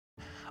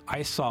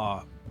I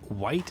saw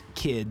white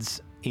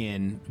kids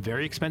in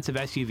very expensive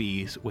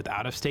SUVs with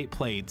out-of-state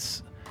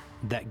plates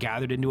that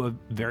gathered into a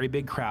very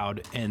big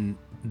crowd, and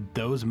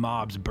those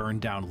mobs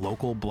burned down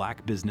local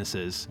black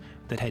businesses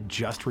that had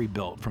just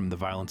rebuilt from the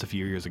violence a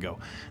few years ago,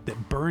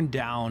 that burned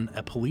down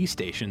a police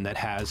station that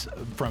has,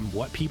 from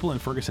what people in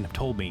Ferguson have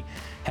told me,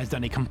 has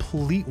done a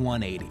complete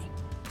 180.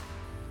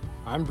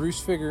 I'm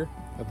Bruce Figger,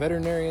 a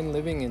veterinarian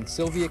living in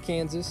Sylvia,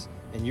 Kansas,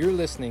 and you're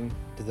listening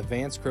to the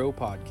Vance Crow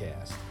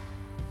Podcast.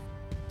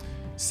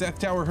 Seth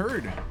Tower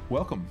Hurd,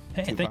 welcome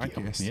to the thank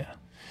podcast. You. Yeah.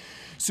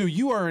 So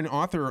you are an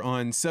author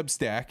on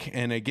Substack,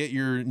 and I get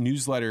your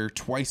newsletter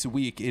twice a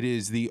week.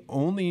 There's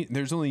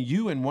only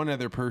you and one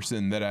other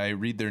person that I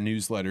read their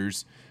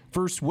newsletters.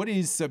 First, what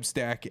is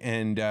Substack,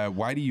 and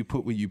why do you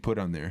put what you put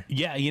on there?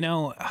 Yeah,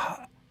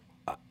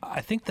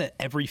 I think that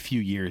every few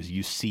years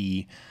you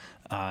see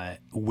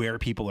where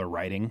people are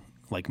writing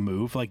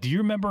move. Do you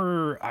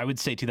remember, I would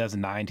say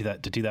 2009 to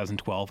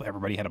 2012,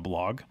 everybody had a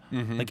blog.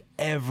 Mm-hmm.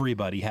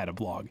 Everybody had a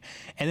blog.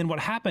 And then what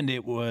happened,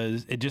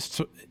 it just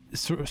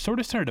sort of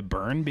started to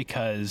burn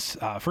because,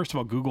 first of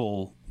all,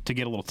 Google, to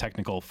get a little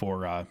technical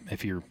for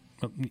if you're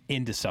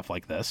into stuff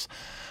like this,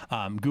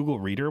 Google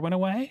Reader went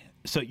away.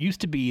 So it used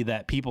to be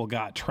that people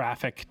got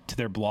traffic to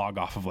their blog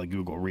off of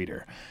Google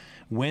Reader.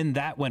 When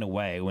that went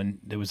away, when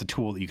there was a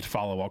tool that you could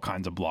follow all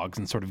kinds of blogs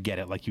and sort of get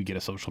it like you get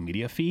a social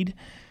media feed,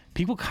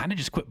 people kind of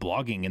just quit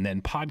blogging, and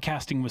then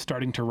podcasting was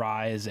starting to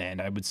rise.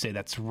 And I would say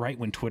that's right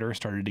when Twitter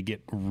started to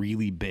get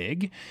really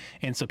big.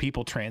 And so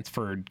people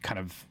transferred kind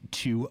of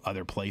to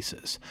other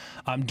places.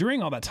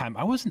 During all that time,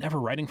 I wasn't ever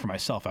writing for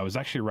myself. I was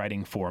actually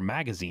writing for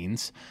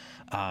magazines.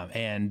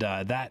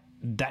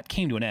 That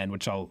came to an end,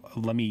 which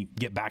let me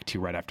get back to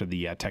right after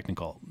the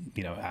technical,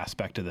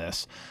 aspect of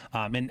this.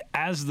 And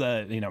as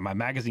my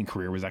magazine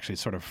career was actually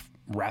sort of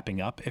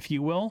wrapping up, if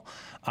you will,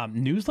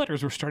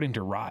 newsletters were starting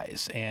to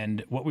rise.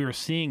 And what we were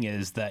seeing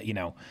is that,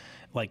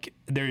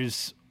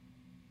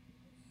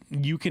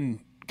 you can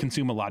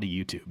consume a lot of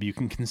YouTube, you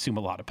can consume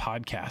a lot of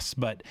podcasts,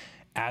 but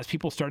as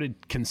people started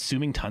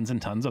consuming tons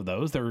and tons of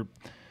those, there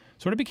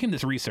sort of became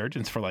this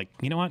resurgence for I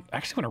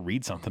actually want to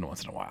read something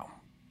once in a while.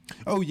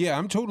 Oh, yeah,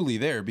 I'm totally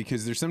there,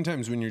 because there's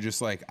sometimes when you're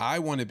just I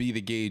want to be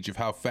the gauge of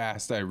how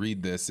fast I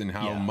read this and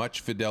how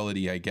much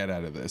fidelity I get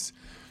out of this.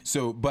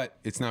 So, but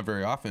it's not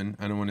very often.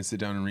 I don't want to sit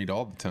down and read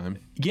all the time.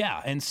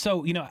 Yeah. And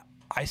so,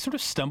 I sort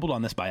of stumbled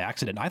on this by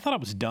accident. I thought I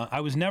was done.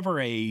 I was never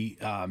a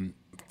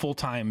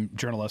full-time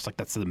journalist.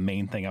 That's the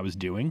main thing I was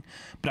doing.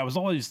 But I was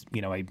always,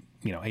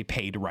 a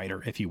paid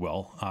writer, if you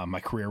will. My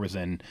career was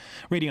in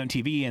radio and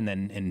TV, and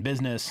then in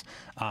business.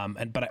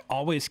 But I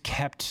always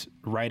kept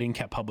writing,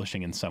 kept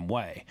publishing in some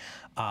way.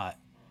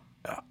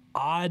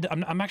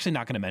 I'm actually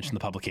not going to mention the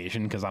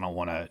publication because I don't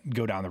want to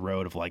go down the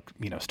road of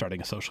starting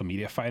a social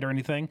media fight or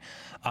anything.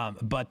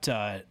 But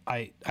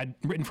I'd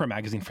written for a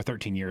magazine for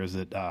 13 years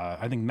that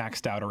I think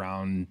maxed out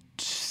around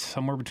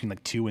somewhere between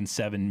 2 and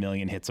 7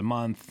 million hits a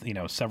month,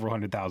 several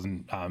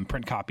 100,000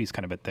 print copies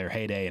kind of at their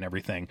heyday and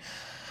everything.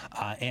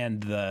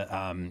 And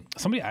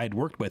somebody I had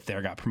worked with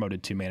there got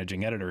promoted to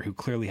managing editor, who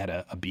clearly had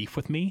a beef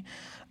with me.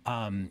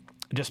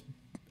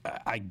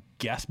 I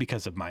guess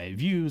because of my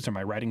views or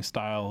my writing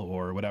style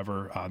or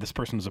whatever. This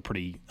person was a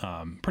pretty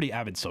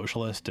avid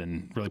socialist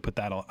and really put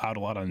that out a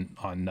lot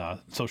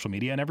on social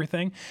media and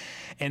everything.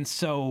 And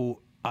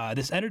so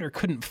this editor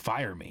couldn't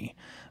fire me.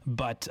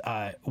 But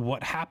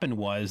what happened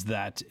was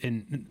that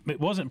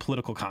it wasn't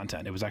political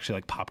content. It was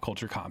actually pop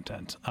culture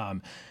content.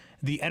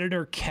 The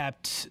editor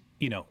kept,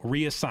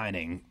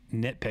 reassigning,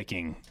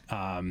 nitpicking,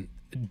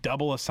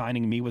 double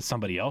assigning me with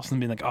somebody else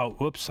and being oh,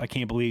 whoops, I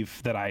can't believe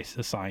that I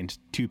assigned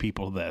 2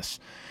 people to this,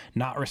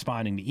 not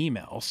responding to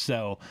emails.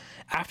 So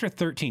after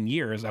 13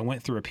 years, I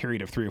went through a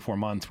period of 3 or 4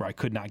 months where I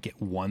could not get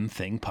one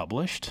thing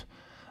published.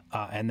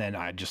 And then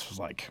I just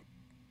was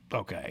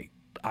okay,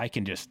 I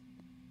can just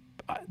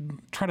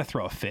try to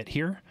throw a fit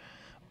here,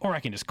 or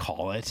I can just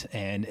call it.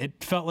 And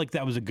it felt like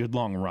that was a good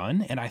long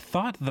run. And I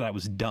thought that I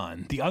was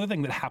done. The other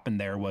thing that happened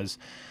there was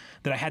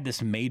that I had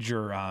this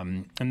major,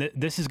 and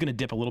this is going to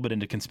dip a little bit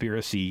into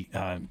conspiracy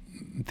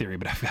theory,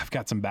 but I've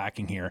got some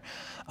backing here.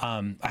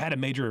 I had a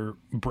major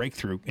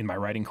breakthrough in my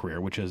writing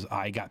career, which is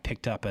I got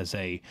picked up as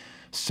a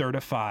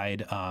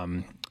certified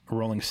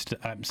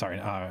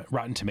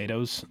Rotten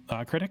Tomatoes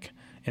critic.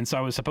 And so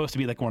I was supposed to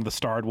be one of the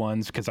starred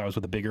ones because I was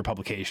with a bigger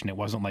publication. It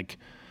wasn't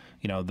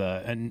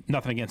and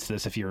nothing against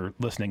this if you're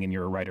listening and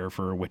you're a writer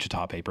for a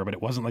Wichita paper, but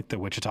it wasn't the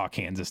Wichita,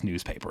 Kansas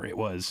newspaper. It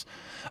was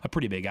a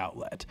pretty big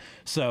outlet.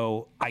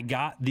 So I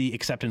got the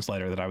acceptance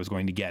letter that I was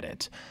going to get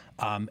it.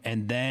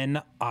 And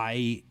then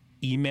I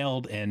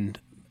emailed and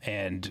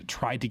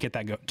tried to get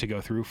that to go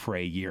through for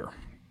a year.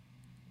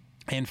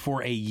 And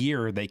for a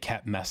year, they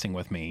kept messing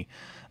with me,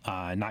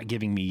 not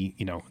giving me,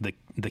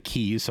 the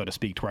keys, so to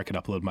speak, to where I could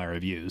upload my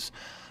reviews.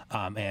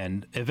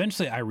 And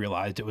eventually I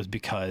realized it was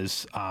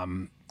because,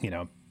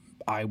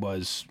 I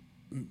was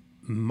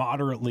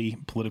moderately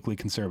politically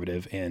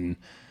conservative in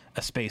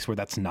a space where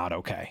that's not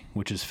okay,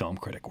 which is film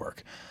critic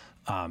work.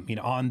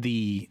 on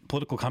the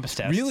political compass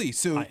test. Really?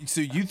 So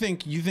you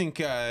think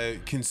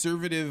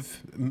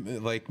conservative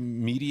like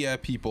media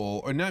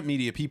people, or not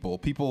media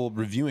people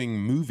reviewing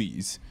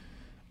movies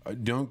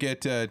don't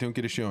get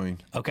a showing?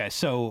 Okay,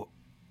 so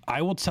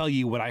I will tell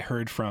you what I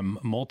heard from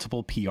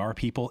multiple PR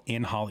people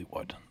in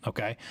Hollywood.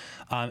 Okay.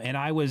 And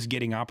I was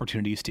getting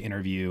opportunities to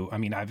interview. I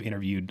mean, I've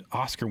interviewed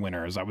Oscar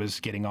winners. I was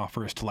getting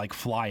offers to like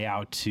fly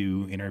out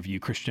to interview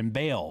Christian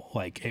Bale.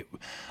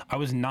 I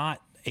was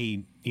not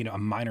a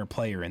minor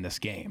player in this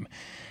game.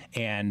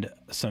 And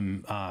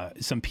some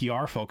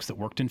PR folks that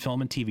worked in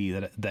film and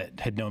TV that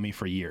had known me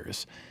for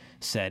years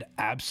said,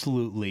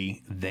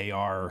 absolutely, they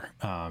are,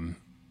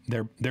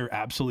 they're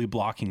absolutely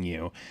blocking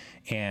you.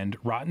 And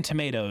Rotten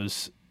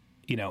Tomatoes,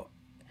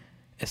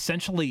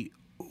 essentially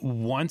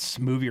wants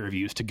movie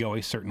reviews to go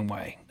a certain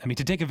way. I mean,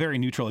 to take a very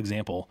neutral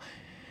example,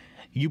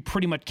 you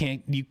pretty much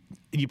can't get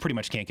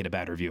a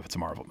bad review if it's a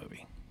Marvel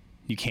movie.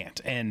 You can't.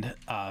 And,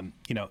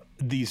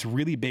 these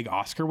really big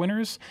Oscar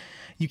winners,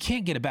 you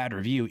can't get a bad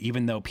review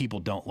even though people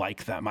don't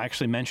like them. I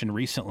actually mentioned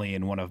recently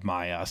in one of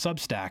my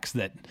Substacks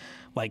that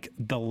like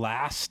the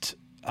last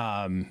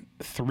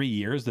 3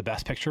 years, the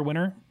Best Picture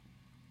winner,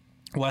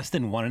 less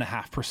than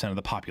 1.5% of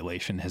the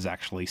population has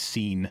actually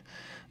seen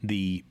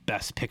the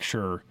Best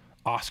Picture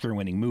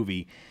Oscar-winning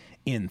movie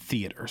in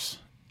theaters.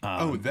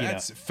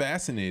 That's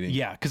fascinating.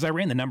 Yeah, because I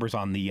ran the numbers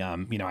on the,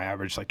 I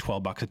averaged like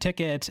 $12 a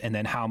ticket, and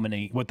then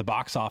what the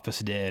box office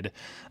did,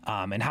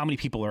 and how many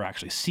people are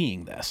actually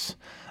seeing this.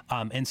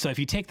 And so if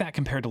you take that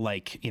compared to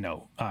like,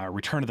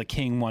 Return of the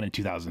King won in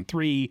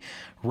 2003,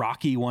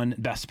 Rocky won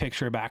Best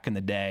Picture back in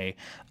the day,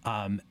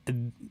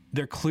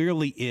 there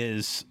clearly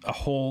is a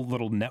whole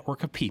little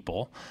network of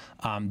people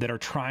that are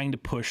trying to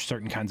push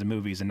certain kinds of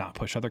movies and not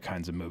push other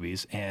kinds of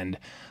movies. And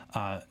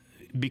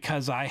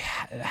because I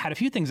had a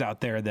few things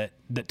out there that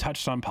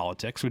touched on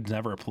politics, was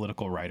never a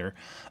political writer,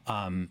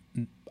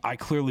 I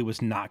clearly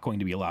was not going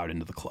to be allowed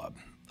into the club.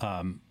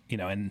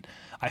 And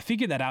I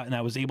figured that out, and I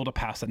was able to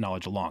pass that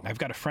knowledge along. I've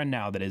got a friend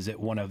now that is at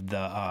one of the,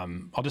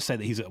 I'll just say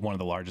that he's at one of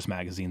the largest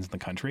magazines in the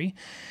country.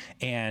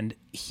 And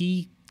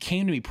he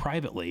came to me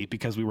privately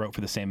because we wrote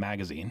for the same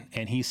magazine.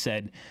 And he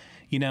said,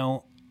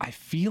 I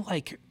feel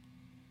like,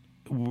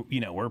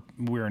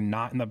 we're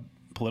not in the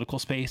political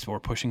space, but we're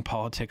pushing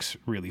politics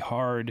really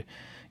hard.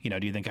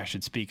 Do you think I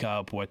should speak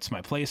up? What's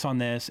my place on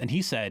this? And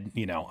he said,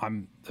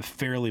 I'm a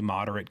fairly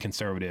moderate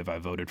conservative. I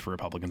voted for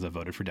Republicans. I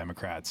voted for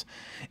Democrats.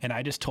 And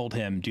I just told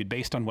him, dude,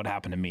 based on what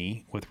happened to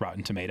me with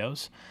Rotten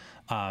Tomatoes,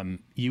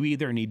 you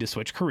either need to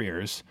switch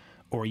careers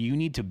or you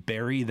need to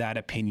bury that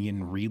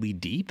opinion really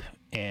deep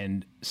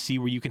and see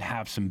where you can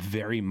have some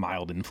very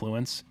mild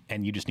influence.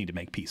 And you just need to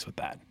make peace with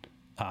that.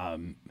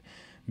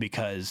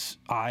 Because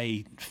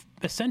I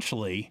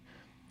essentially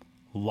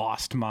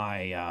lost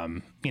my,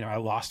 I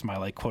lost my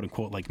like quote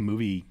unquote like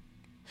movie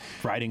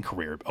writing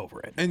career over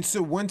it. And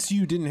so once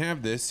you didn't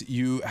have this,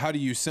 how do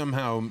you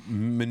somehow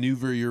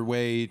maneuver your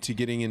way to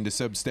getting into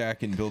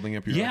Substack and building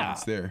up your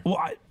audience there?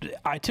 Well,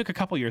 I took a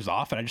couple years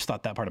off, and I just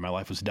thought that part of my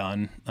life was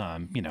done.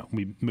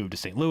 We moved to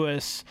St.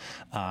 Louis.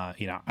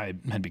 I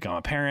had become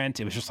a parent.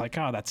 It was just like,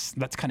 that's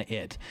kind of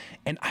it.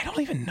 And I don't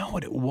even know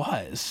what it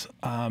was.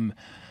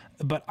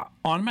 But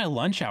on my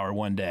lunch hour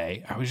one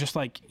day, I was just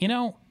like,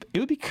 it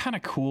would be kind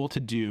of cool to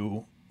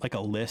do like a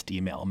list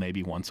email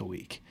maybe once a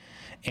week.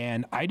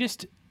 And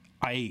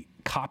I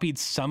copied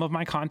some of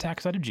my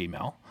contacts out of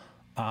Gmail,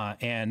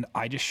 and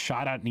I just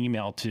shot out an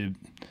email to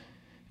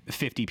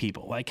 50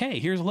 people. Like, hey,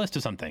 here's a list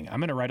of something. I'm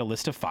going to write a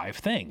list of 5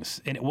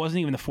 things. And it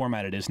wasn't even the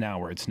format it is now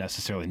where it's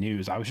necessarily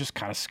news. I was just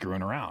kind of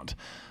screwing around.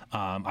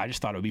 I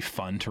just thought it would be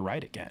fun to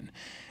write again.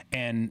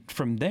 And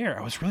from there,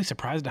 I was really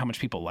surprised at how much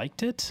people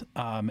liked it.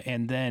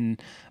 And then,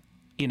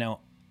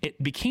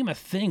 it became a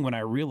thing when I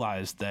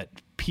realized that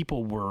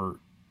people were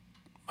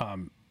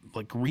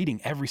like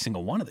reading every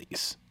single one of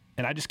these.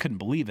 And I just couldn't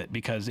believe it,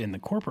 because in the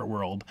corporate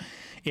world,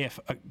 if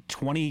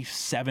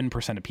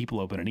 27% of people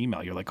open an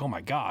email, you're like, oh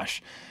my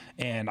gosh.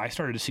 And I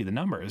started to see the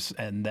numbers,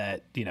 and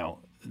that,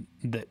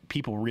 that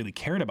people really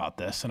cared about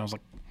this. And I was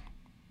like,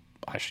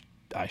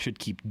 I should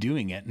keep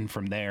doing it. And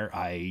from there,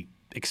 I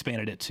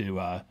expanded it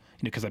to,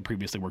 because I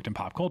previously worked in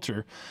pop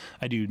culture.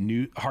 I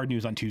do hard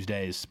news on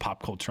Tuesdays,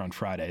 pop culture on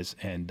Fridays,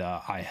 and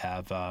I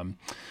have,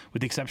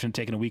 with the exception of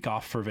taking a week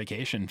off for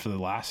vacation for the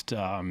last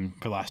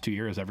 2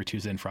 years, every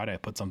Tuesday and Friday I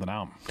put something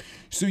out.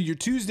 So your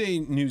Tuesday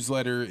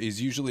newsletter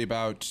is usually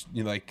about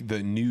like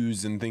the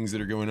news and things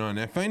that are going on.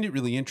 I find it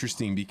really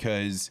interesting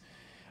because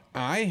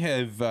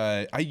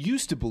I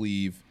used to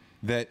believe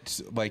that,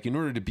 like, in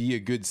order to be a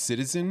good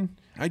citizen,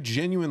 I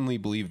genuinely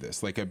believe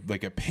this, like a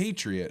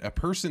patriot, a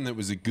person that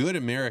was a good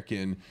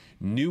American,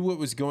 knew what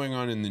was going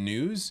on in the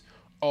news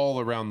all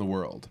around the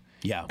world.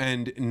 Yeah.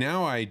 And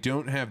now I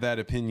don't have that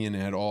opinion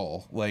at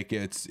all. Like,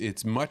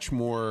 it's much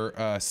more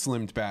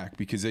slimmed back,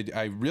 because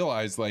I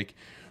realize, like,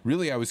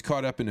 really I was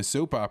caught up in a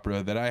soap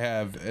opera that I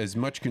have as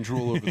much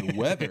control over the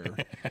weather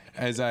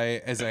as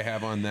I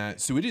have on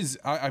that. So it is,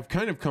 I've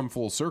kind of come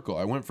full circle.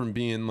 I went from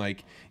being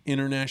like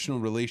international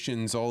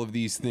relations, all of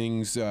these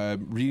things,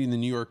 reading the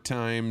New York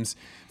Times,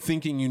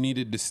 thinking you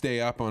needed to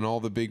stay up on all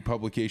the big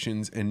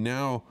publications. And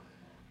now,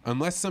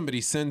 unless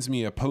somebody sends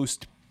me a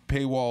post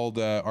paywalled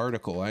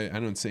article, I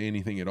don't say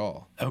anything at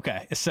all.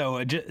 Okay.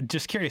 So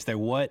just curious there,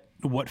 what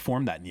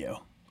formed that in you?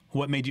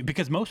 What made you,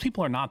 because most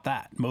people are not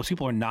that. Most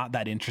people are not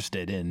that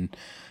interested in,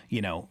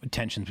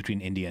 tensions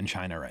between India and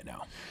China right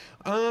now.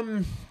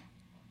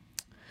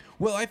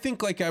 Well, I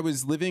think like I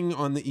was living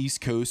on the East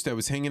Coast. I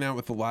was hanging out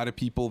with a lot of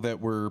people that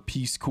were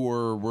Peace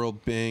Corps,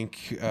 World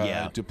Bank,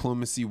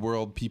 diplomacy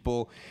world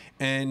people.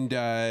 And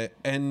I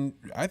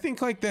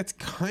think like that's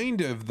kind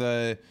of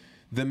the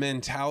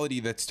mentality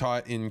that's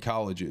taught in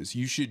colleges.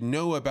 You should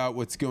know about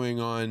what's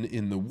going on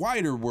in the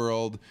wider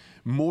world,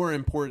 more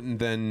important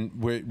than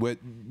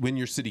when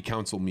your city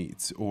council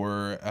meets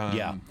or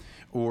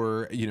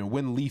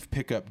when leaf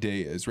pickup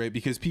day is, right?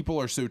 Because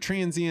people are so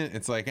transient.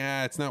 It's like,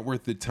 it's not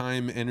worth the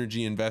time,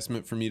 energy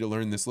investment for me to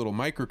learn this little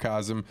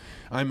microcosm.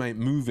 I might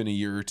move in a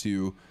year or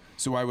two.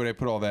 So why would I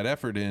put all that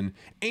effort in?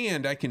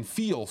 And I can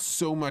feel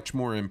so much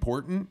more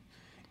important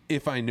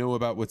if I know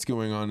about what's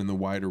going on in the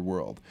wider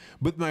world.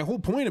 But my whole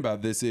point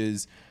about this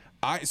is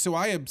I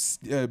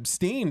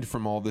abstained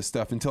from all this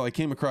stuff until I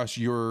came across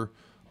your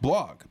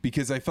blog,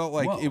 because I felt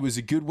like it was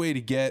a good way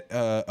to get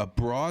a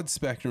broad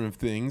spectrum of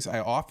things. I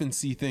often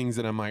see things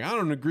that I'm like, I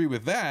don't agree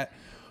with that,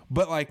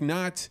 but like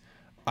not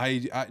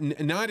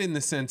in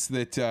the sense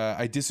that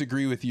I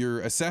disagree with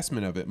your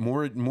assessment of it.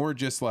 More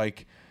just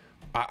like,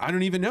 I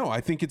don't even know.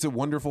 I think it's a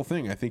wonderful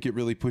thing. I think it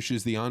really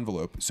pushes the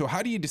envelope. So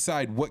how do you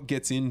decide what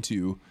gets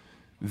into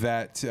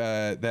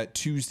that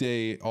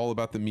Tuesday all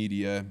about the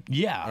media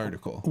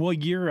article? Well,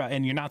 you're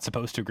not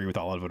supposed to agree with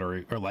all of it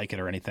or like it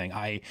or anything.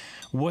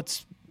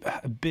 What's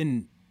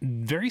been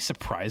very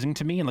surprising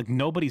to me, and like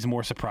nobody's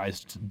more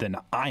surprised than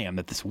I am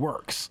that this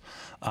works.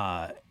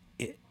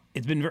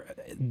 It's been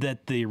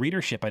that the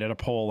readership, I did a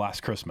poll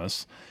last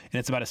Christmas, and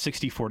it's about a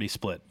 60-40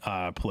 split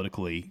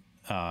politically,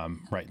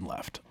 right and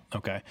left.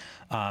 Okay.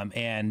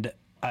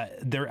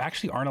 There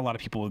actually aren't a lot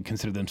of people who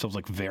consider themselves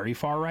like very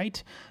far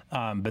right,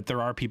 but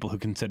there are people who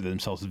consider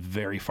themselves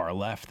very far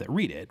left that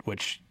read it,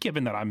 which,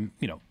 given that I'm,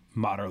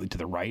 moderately to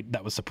the right,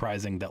 that was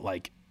surprising that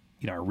I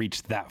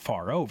reached that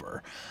far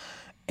over.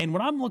 And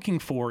what I'm looking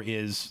for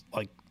is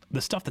like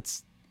the stuff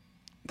that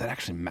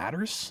actually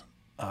matters.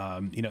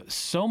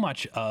 So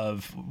much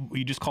of,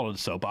 you just called it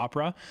a soap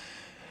opera.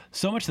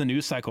 So much of the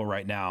news cycle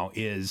right now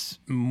is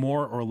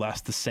more or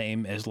less the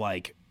same as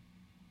like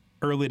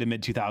early to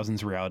mid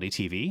 2000s reality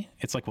TV.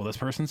 It's like, well, this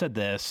person said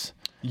this.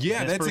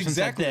 Yeah, that's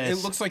exactly.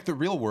 It looks like the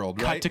real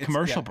world, right? Cut to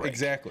commercial break.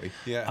 Exactly.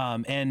 Yeah.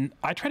 And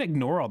I try to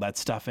ignore all that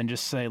stuff and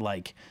just say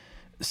like,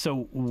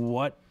 so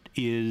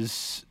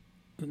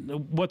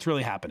what's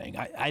really happening?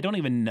 I don't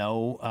even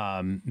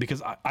know,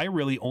 because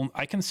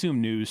I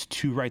consume news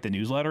to write the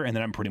newsletter, and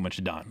then I'm pretty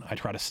much done. I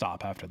try to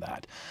stop after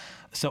that.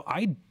 So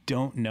I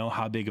don't know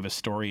how big of a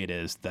story it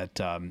is that,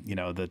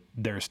 that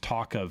there's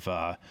talk of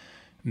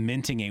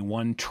minting a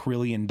 $1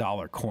 trillion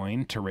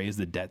coin to raise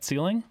the debt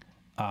ceiling.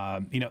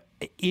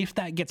 If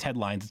that gets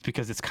headlines, it's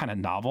because it's kind of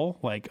novel.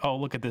 Like, oh,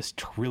 look at this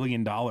 $1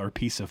 trillion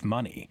piece of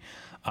money.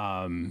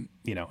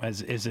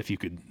 As if you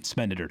could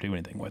spend it or do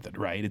anything with it,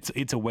 right?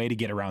 It's a way to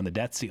get around the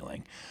debt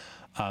ceiling.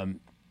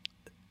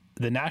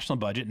 The national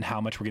budget and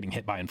how much we're getting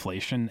hit by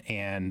inflation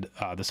and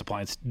the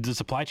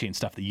supply chain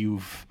stuff that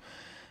you've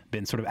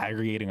been sort of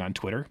aggregating on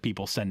Twitter,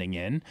 people sending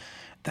in,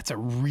 that's a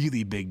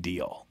really big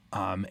deal.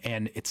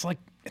 And it's like,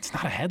 it's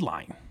not a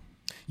headline.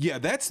 Yeah,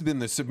 that's been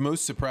the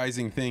most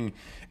surprising thing.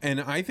 And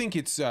I think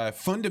it's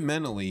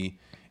fundamentally,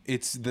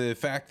 it's the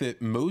fact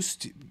that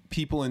most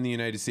people in the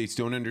United States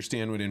don't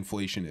understand what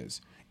inflation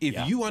is.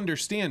 If you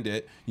understand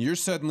it, you're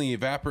suddenly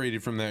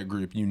evaporated from that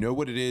group. You know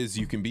what it is.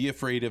 You can be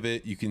afraid of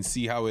it. You can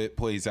see how it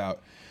plays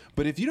out.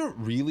 But if you don't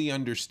really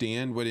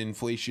understand what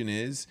inflation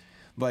is,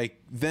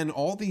 like, then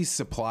all these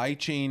supply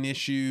chain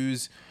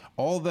issues,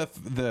 all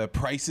the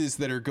prices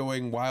that are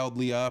going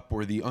wildly up,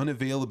 or the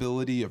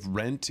unavailability of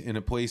rent in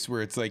a place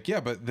where it's like, yeah,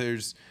 but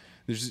there's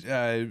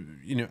I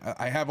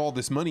have all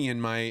this money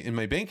in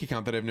my bank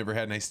account that I've never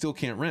had, and I still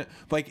can't rent.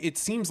 Like, it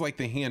seems like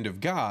the hand of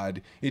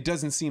God. It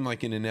doesn't seem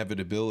like an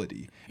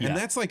inevitability. Yeah. And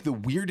that's like the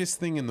weirdest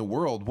thing in the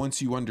world once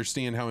you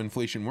understand how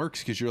inflation works,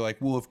 because you're like,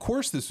 well, of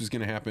course this was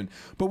going to happen.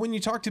 But when you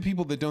talk to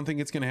people that don't think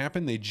it's going to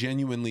happen, they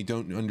genuinely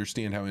don't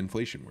understand how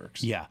inflation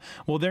works. Yeah.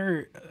 Well,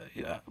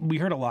 we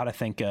heard a lot, I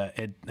think,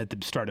 at the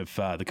start of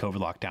the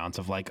COVID lockdowns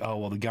of like, oh,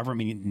 well, the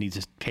government needs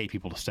to pay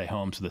people to stay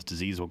home so this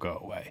disease will go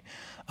away.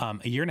 A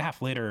year and a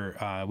half later,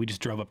 we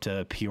just drove up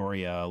to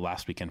Peoria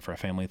last weekend for a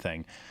family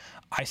thing.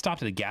 I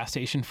stopped at a gas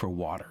station for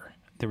water.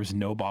 There was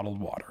no bottled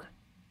water.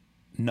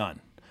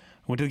 None.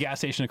 Went to the gas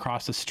station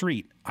across the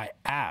street. I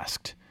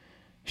asked.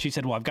 She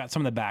said, well, I've got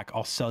some in the back.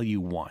 I'll sell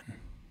you one.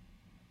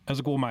 I was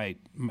like, well, my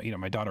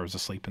daughter was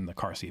asleep in the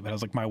car seat. But I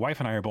was like, my wife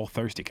and I are both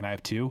thirsty. Can I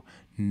have two?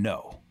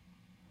 No.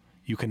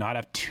 You cannot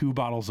have 2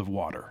 bottles of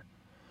water.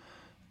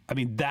 I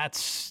mean,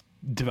 that's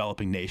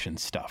developing nation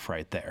stuff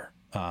right there.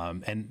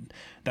 And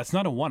that's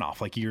not a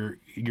one-off. Like you're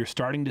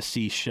starting to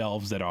see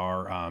shelves that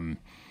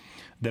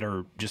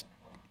are just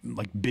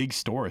like big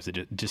stores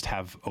that just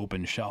have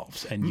open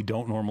shelves, and you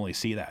don't normally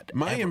see that.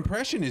 My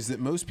impression is that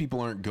most people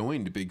aren't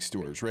going to big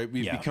stores, right?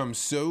 We've become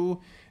so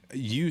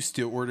used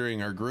to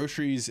ordering our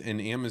groceries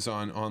and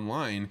Amazon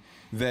online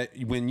that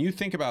when you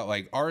think about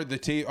like, are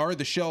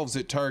the shelves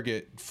at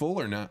Target full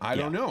or not? I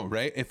don't know,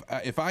 right?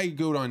 If I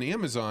go on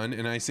Amazon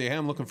and I say, hey,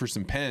 I'm looking for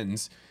some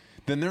pens,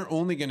 then they're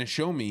only going to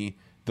show me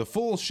the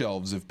full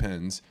shelves of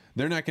pens.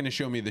 They're not going to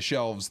show me the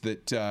shelves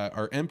that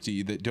are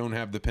empty, that don't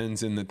have the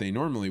pens in that they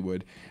normally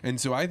would.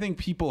 And so I think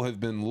people have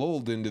been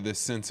lulled into this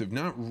sense of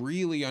not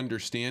really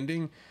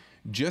understanding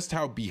just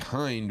how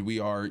behind we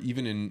are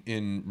even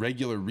in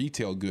regular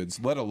retail goods,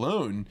 let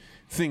alone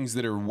things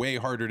that are way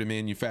harder to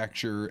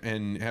manufacture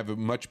and have a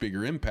much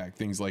bigger impact.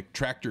 Things like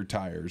tractor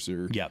tires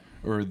or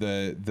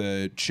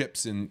the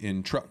chips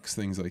in trucks,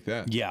 things like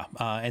that. Yeah.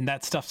 And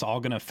that stuff's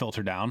all going to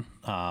filter down.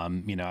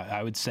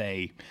 I would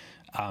say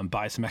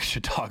buy some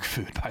extra dog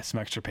food, buy some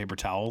extra paper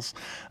towels.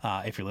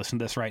 If you're listening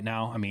to this right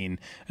now, I mean,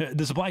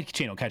 the supply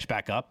chain will catch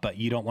back up, but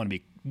you don't want to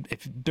be,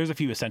 if there's a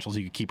few essentials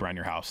you could keep around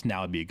your house,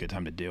 now would be a good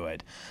time to do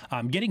it.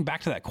 Getting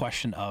back to that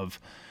question of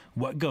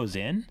what goes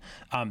in,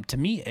 to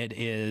me, it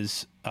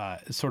is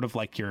sort of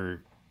like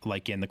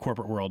like in the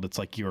corporate world, it's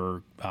like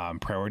your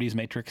priorities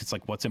matrix. It's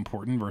like what's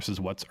important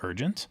versus what's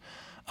urgent.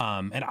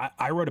 And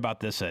I wrote about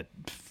this at,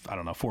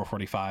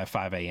 4:45,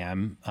 5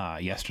 a.m.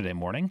 Yesterday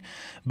morning.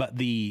 But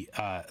the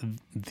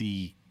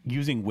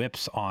using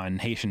whips on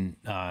Haitian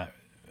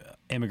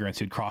immigrants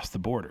who'd crossed the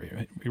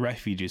border,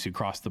 refugees who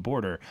crossed the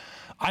border,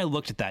 I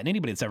looked at that, and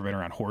anybody that's ever been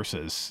around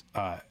horses,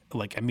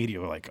 like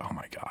immediately like, oh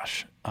my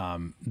gosh,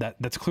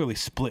 that's clearly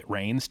split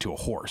reins to a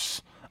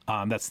horse.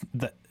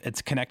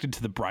 It's connected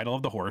to the bridle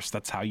of the horse.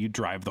 That's how you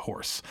drive the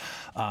horse,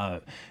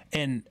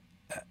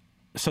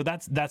 so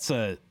that's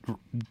a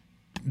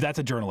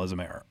journalism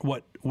error.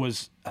 What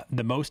was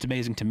the most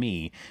amazing to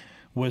me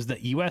was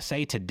that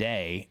USA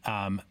Today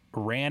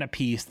ran a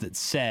piece that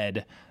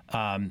said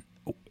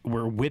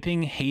we're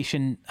whipping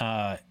Haitian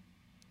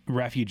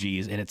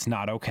refugees and it's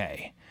not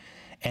okay.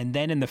 And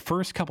then in the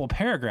first couple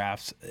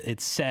paragraphs,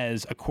 it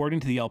says, according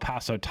to the El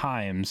Paso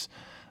Times,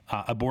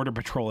 a Border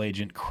Patrol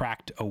agent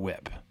cracked a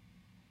whip.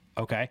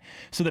 Okay,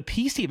 so the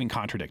piece even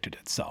contradicted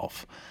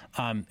itself.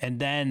 And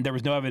then there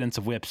was no evidence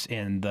of whips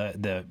in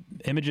the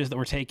images that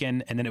were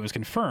taken. And then it was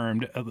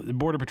confirmed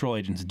Border Patrol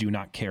agents do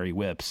not carry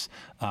whips.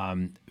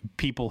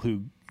 People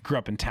who grew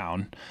up in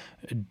town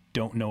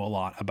don't know a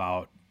lot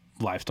about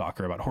livestock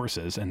or about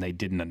horses, and they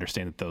didn't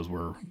understand that those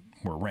were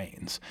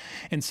reins.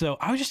 And so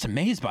I was just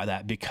amazed by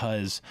that,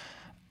 because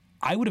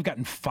I would have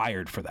gotten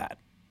fired for that.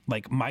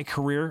 Like my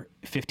career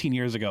 15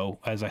 years ago,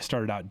 as I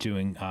started out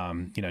doing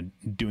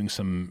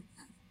some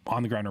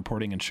on the ground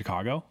reporting in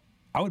Chicago,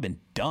 I would have been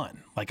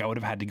done. Like I would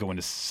have had to go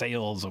into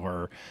sales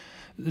or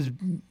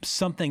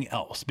something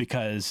else,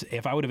 because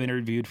if I would have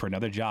interviewed for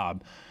another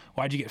job,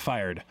 why'd you get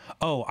fired?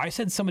 Oh, I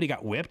said somebody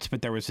got whipped,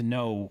 but there was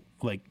no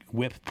like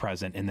whip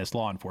present in this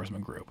law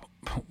enforcement group.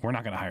 We're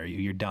not going to hire you.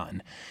 You're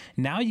done.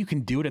 Now you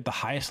can do it at the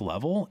highest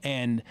level,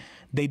 and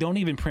they don't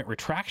even print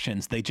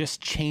retractions. They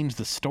just change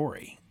the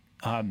story.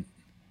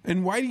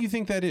 And why do you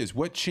think that is?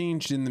 What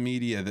changed in the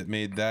media that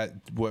made that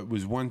what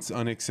was once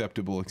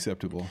unacceptable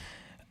acceptable?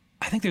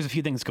 I think there's a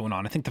few things going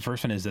on. I think the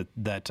first one is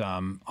that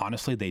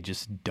honestly, they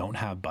just don't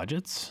have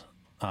budgets.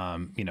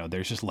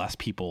 There's just less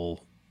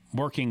people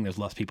working. There's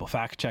less people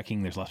fact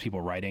checking. There's less people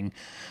writing.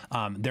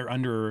 They're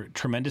under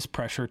tremendous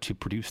pressure to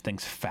produce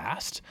things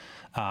fast,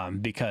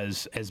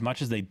 because as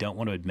much as they don't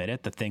want to admit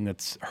it, the thing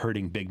that's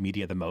hurting big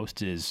media the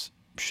most is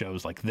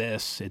shows like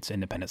this. It's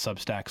independent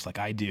Substacks like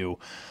I do.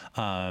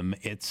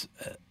 It's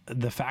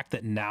the fact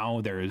that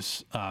now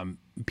there's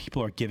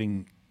people are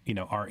giving,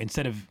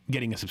 instead of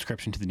getting a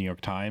subscription to the New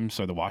York Times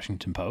or the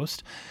Washington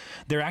Post,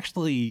 they're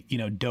actually,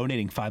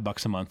 donating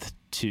 $5 a month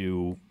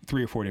to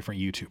 3 or 4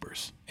 different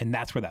YouTubers. And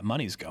that's where that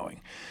money's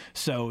going.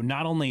 So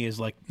not only is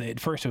like, at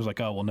first it was like,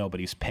 oh, well,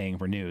 nobody's paying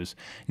for news.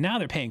 Now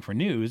they're paying for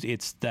news.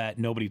 It's that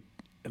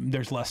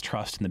there's less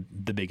trust in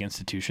the big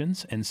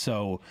institutions. And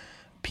so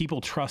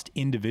people trust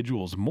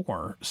individuals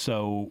more.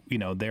 So,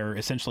 they're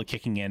essentially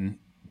kicking in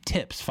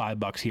tips,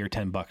 $5 here,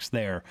 $10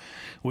 there,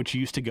 which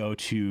used to go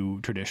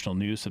to traditional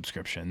news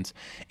subscriptions.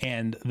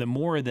 And the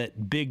more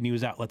that big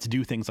news outlets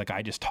do things like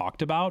I just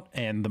talked about,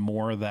 and the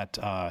more that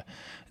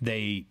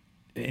they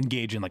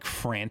engage in like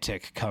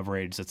frantic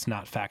coverage that's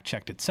not fact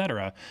checked, et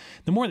cetera,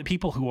 the more that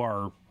people who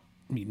are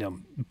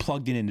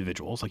plugged in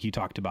individuals, like you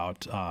talked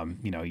about,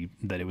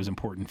 that it was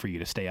important for you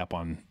to stay up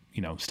on,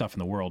 stuff in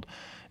the world,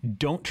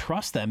 don't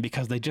trust them,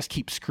 because they just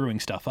keep screwing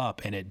stuff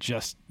up, and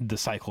the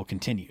cycle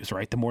continues,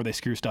 right? The more they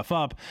screw stuff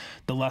up,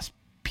 the less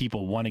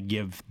people want to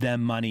give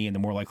them money, and the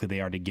more likely they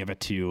are to give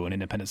it to an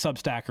independent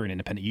Substack or an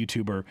independent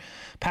YouTuber.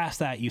 Past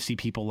that, you see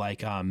people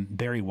like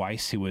Barry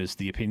Weiss, who was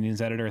the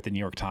opinions editor at the New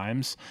York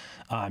Times,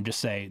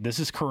 just say, this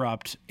is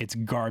corrupt, it's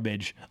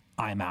garbage,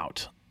 I'm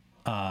out.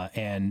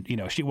 And,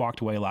 she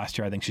walked away last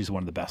year. I think she's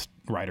one of the best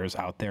writers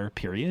out there,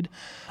 period.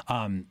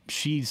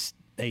 She's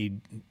a,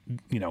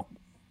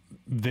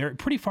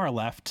 pretty far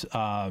left,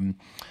 kind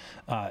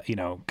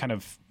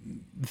of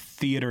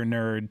theater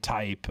nerd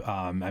type.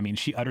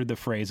 She uttered the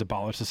phrase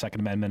 "abolish the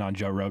Second Amendment" on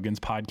Joe Rogan's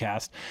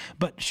podcast,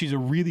 but she's a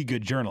really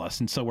good journalist.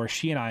 And so where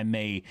she and I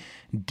may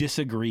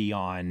disagree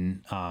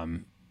on,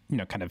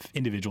 kind of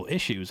individual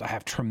issues, I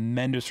have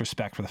tremendous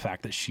respect for the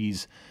fact that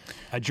she's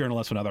a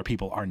journalist when other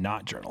people are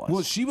not journalists.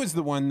 Well, she was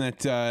the one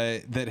that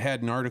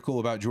had an article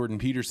about Jordan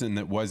Peterson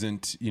that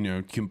wasn't,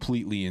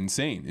 completely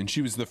insane. And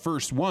she was the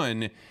first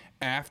one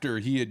after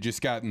he had just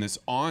gotten this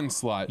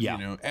onslaught,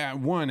 at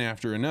one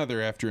after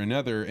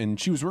another. And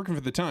she was working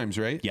for the Times,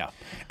 right? Yeah.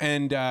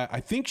 And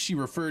I think she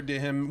referred to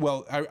him.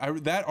 Well,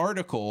 that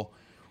article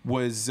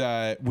was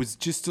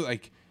just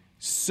like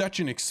such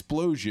an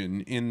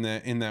explosion in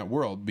that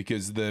world,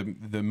 because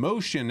the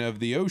motion of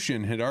the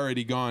ocean had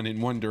already gone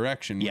in one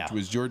direction, which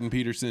was Jordan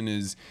Peterson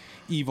is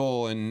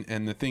evil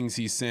and the things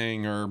he's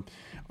saying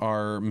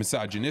are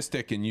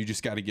misogynistic, and you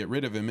just got to get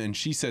rid of him. And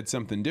she said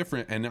something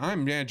different, and I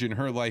imagine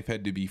her life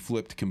had to be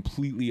flipped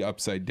completely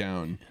upside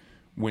down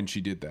when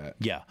she did that.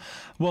 Yeah.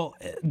 Well,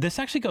 this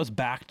actually goes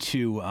back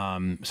to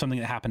something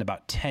that happened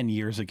about 10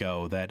 years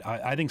ago that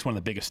I think is one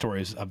of the biggest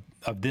stories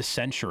of this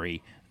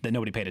century that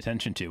nobody paid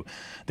attention to.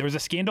 There was a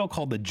scandal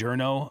called the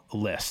Journo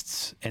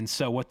lists. And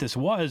so what this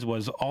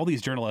was all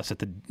these journalists at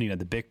the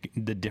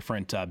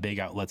different big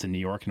outlets in New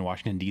York and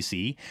Washington,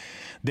 D.C.,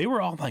 they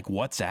were all like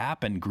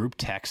WhatsApp and group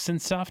texts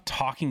and stuff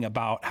talking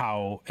about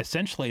how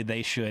essentially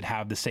they should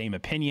have the same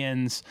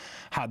opinions,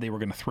 how they were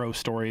going to throw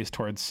stories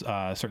towards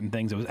certain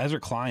things. It was Ezra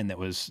Klein that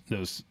was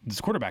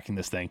quarterbacking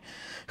this thing,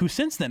 who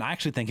since then I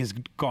actually think has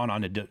gone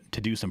on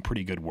to do some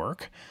pretty good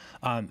work.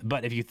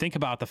 But if you think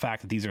about the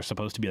fact that these are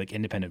supposed to be like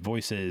independent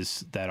voices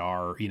that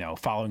are,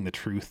 following the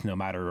truth no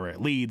matter where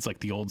it leads, like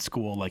the old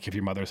school, like if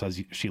your mother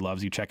says she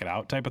loves you, check it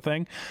out type of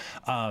thing.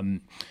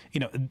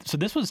 So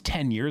this was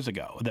 10 years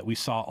ago that we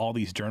saw all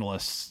these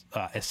journalists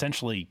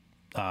essentially,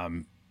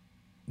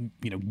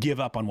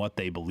 give up on what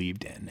they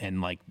believed in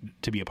and like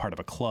to be a part of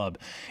a club.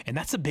 And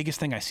that's the biggest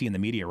thing I see in the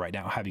media right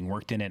now, having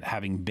worked in it,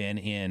 having been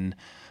in,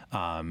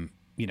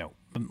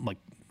 like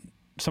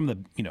some of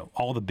the,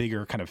 all the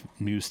bigger kind of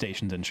news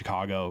stations in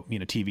Chicago,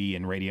 TV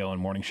and radio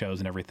and morning shows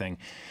and everything,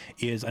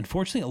 is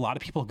unfortunately a lot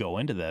of people go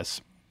into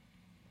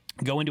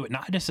it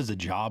not just as a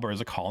job or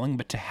as a calling,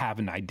 but to have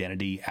an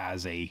identity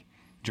as a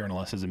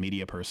journalist, as a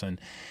media person.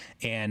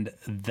 And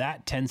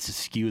that tends to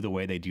skew the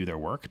way they do their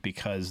work,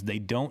 because they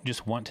don't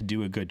just want to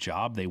do a good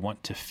job. They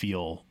want to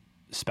feel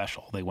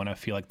special. They want to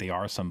feel like they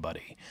are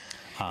somebody.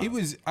 It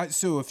was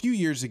so a few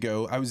years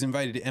ago, I was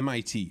invited to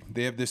MIT.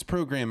 They have this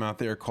program out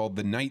there called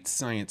the Knight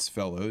Science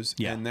Fellows,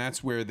 and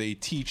that's where they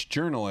teach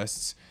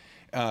journalists.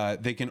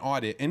 They can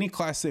audit any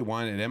class they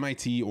want at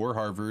MIT or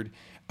Harvard.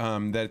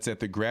 That's at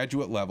the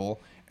graduate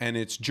level, and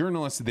it's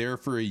journalists there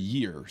for a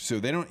year. So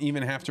they don't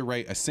even have to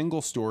write a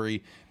single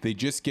story. They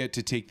just get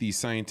to take these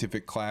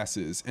scientific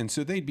classes. And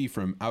so they'd be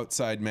from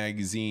Outside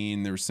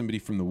Magazine. There was somebody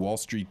from the Wall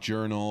Street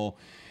Journal,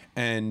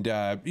 and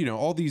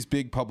all these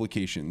big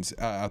publications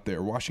out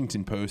there,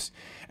 Washington Post.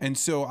 And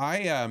so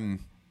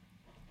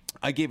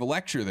I gave a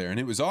lecture there, and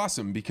it was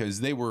awesome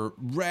because they were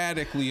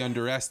radically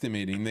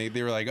underestimating.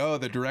 They were like, "Oh,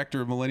 the director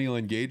of millennial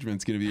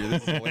engagement's going to be here.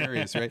 This is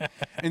hilarious, right?"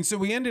 And so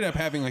we ended up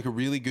having like a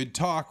really good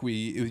talk.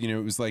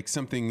 It was like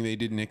something they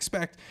didn't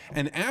expect.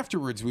 And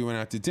afterwards, we went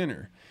out to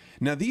dinner.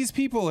 Now, these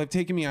people have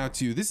taken me out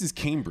to, this is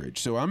Cambridge,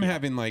 so I'm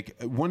having like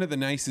one of the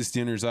nicest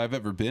dinners I've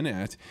ever been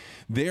at.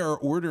 They are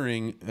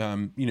ordering,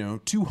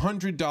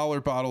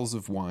 $200 bottles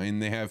of wine.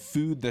 They have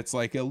food that's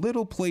like a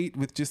little plate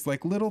with just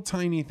like little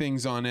tiny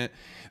things on it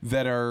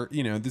that are,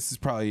 this is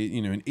probably,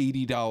 an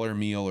 $80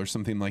 meal or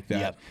something like that.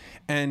 Yep.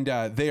 And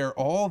they are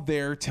all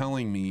there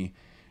telling me,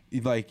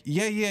 like,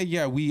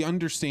 yeah, we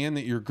understand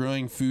that you're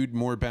growing food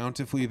more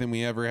bountifully than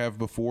we ever have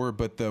before,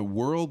 but the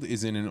world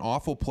is in an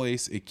awful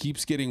place. It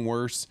keeps getting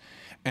worse.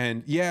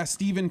 And yeah,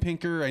 Steven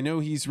Pinker, I know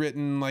he's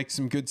written like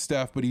some good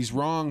stuff, but he's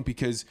wrong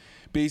because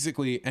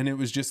basically, and it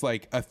was just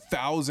like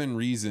 1,000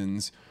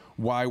 reasons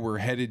why we're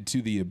headed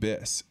to the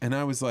abyss. And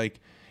I was like,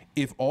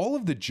 if all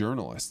of the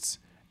journalists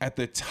at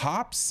the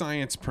top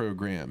science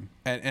program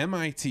at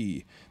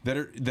MIT that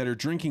are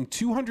drinking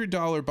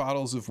 $200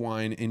 bottles of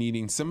wine and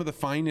eating some of the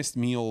finest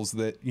meals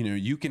that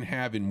you can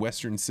have in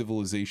Western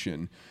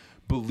civilization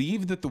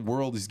believe that the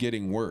world is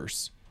getting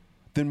worse,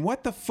 then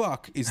what the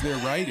fuck is their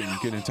writing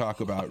going to talk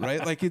about,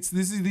 right? Like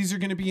these are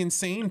going to be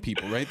insane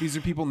people, right? These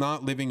are people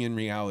not living in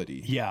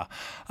reality. Yeah.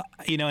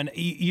 And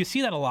you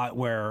see that a lot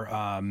where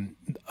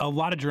a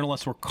lot of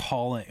journalists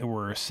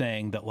were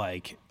saying that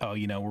like, oh,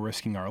 we're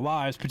risking our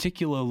lives,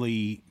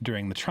 particularly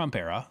during the Trump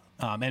era.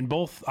 And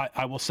both,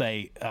 I will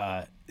say,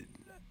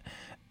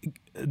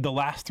 the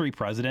last three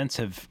presidents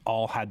have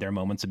all had their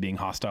moments of being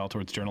hostile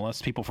towards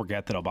journalists. People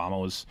forget that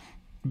Obama was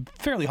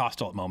fairly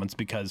hostile at moments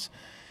because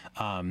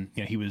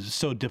he was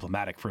so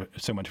diplomatic for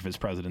so much of his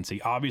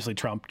presidency. Obviously,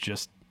 Trump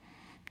just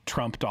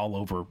trumped all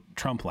over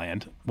Trump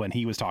land when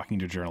he was talking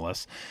to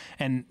journalists.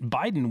 And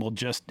Biden will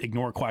just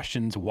ignore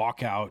questions,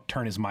 walk out,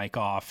 turn his mic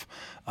off,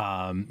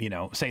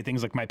 say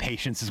things like my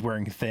patience is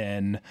wearing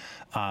thin,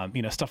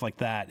 stuff like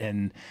that.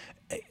 And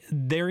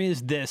there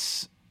is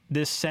this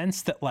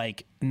sense that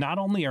like, not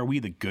only are we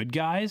the good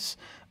guys,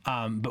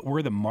 but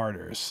we're the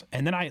martyrs.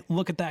 And then I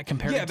look at that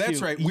compared to... Yeah,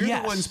 that's right. We're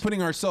the ones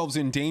putting ourselves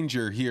in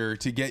danger here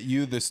to get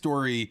you the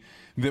story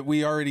that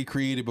we already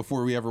created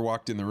before we ever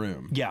walked in the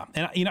room. Yeah.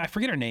 And, I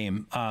forget her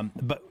name,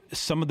 but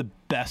some of the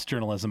best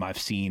journalism I've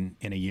seen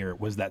in a year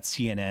was that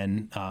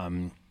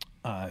CNN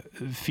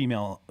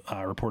female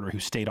reporter who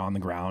stayed on the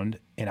ground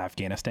in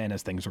Afghanistan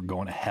as things were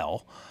going to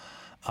hell.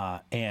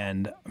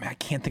 And I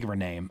can't think of her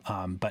name,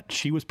 but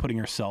she was putting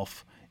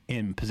herself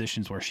in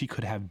positions where she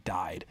could have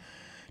died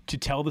to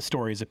tell the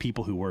stories of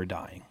people who were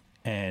dying.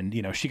 And,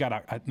 she got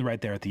out right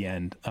there at the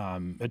end,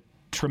 a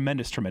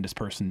tremendous, tremendous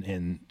person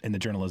in the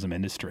journalism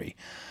industry.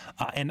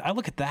 And I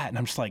look at that and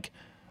I'm just like,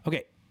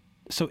 okay,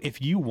 so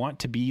if you want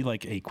to be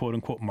like a quote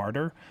unquote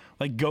martyr,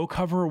 like go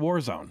cover a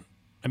war zone.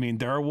 I mean,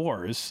 there are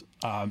wars.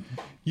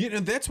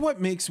 That's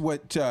what makes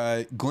what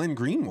Glenn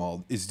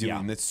Greenwald is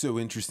doing that's so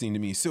interesting to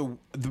me. So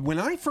when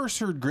I first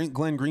heard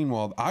Glenn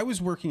Greenwald, I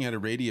was working at a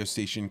radio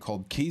station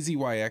called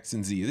KZYX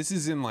and Z. This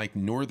is in like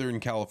Northern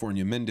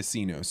California,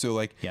 Mendocino. So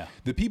like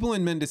the people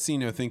in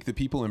Mendocino think the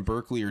people in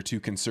Berkeley are too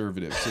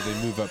conservative, so they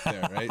move up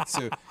there, right?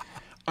 So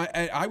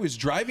I was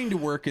driving to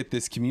work at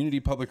this community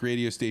public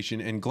radio station,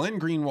 and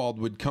Glenn Greenwald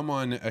would come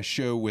on a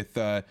show with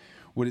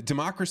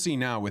Democracy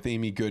Now! With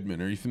Amy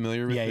Goodman. Are you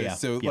familiar with this? Yeah.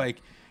 So like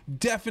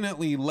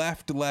definitely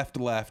left,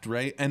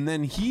 right? And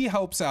then he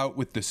helps out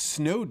with the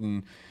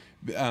Snowden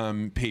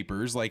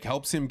papers, like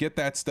helps him get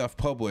that stuff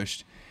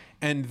published.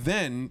 And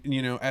then,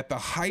 at the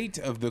height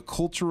of the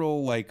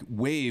cultural like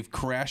wave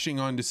crashing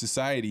onto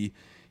society,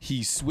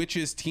 he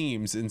switches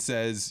teams and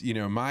says,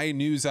 my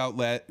news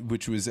outlet,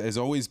 which has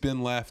always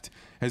been left,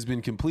 has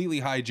been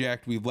completely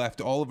hijacked. We've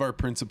left all of our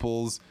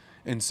principles.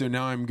 And so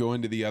now I'm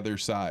going to the other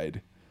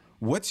side.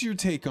 What's your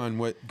take on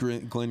what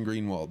Glenn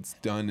Greenwald's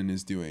done and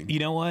is doing? You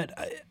know what?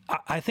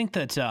 I think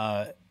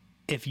that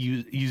if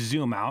you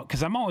zoom out,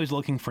 because I'm always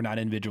looking for not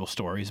individual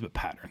stories, but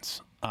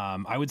patterns.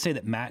 I would say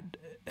that Matt,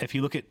 if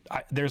you look at,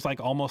 there's like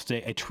almost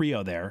a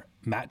trio there.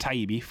 Matt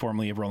Taibbi,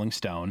 formerly of Rolling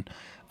Stone,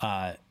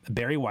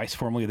 Barry Weiss,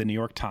 formerly of the New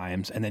York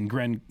Times, and then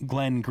Glenn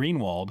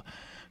Greenwald,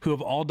 who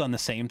have all done the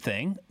same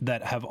thing,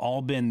 that have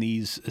all been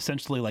these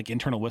essentially like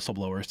internal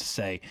whistleblowers to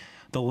say,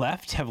 the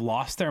left have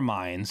lost their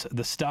minds.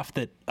 The stuff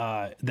that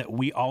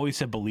we always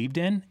have believed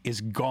in is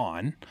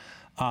gone.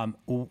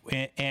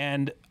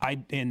 And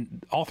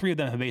all three of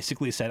them have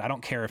basically said, I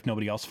don't care if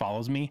nobody else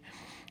follows me.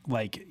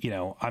 Like,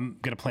 I'm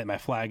going to plant my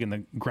flag in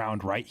the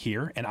ground right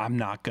here, and I'm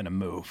not going to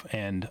move.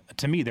 And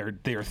to me,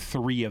 they're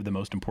three of the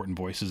most important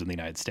voices in the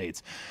United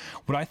States.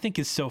 What I think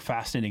is so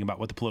fascinating about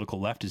what the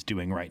political left is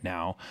doing right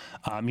now,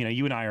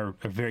 you and I are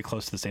very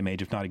close to the same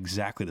age, if not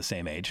exactly the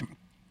same age.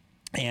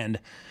 And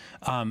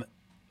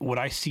what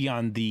I see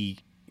on the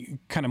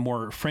kind of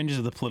more fringes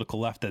of the political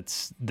left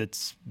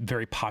that's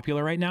very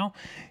popular right now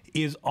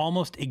is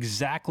almost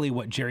exactly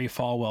what Jerry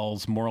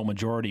Falwell's moral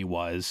majority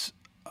was,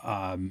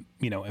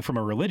 from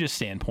a religious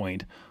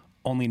standpoint,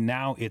 only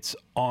now it's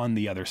on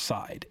the other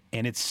side.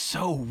 And it's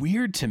so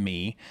weird to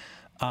me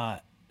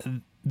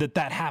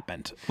that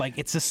happened. Like,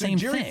 it's the same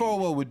Jerry thing.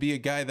 Falwell would be a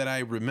guy that I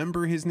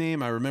remember his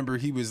name. I remember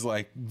he was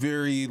like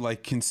very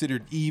like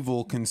considered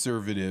evil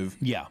conservative.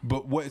 Yeah.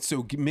 But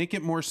so make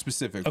it more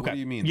specific. Okay. What do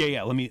you mean?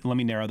 Yeah. Let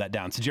me narrow that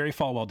down. So Jerry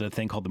Falwell did a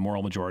thing called the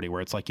moral majority,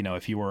 where it's like,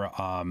 if you were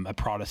a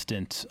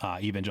Protestant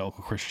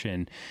evangelical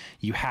Christian,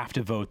 you have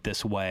to vote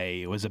this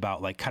way. It was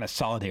about like kind of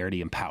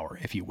solidarity and power,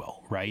 if you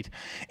will, right?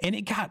 And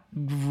it got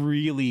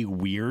really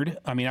weird.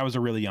 I mean, I was a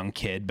really young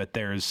kid, but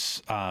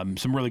there's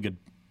some really good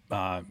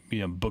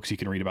books you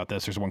can read about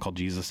this. There's one called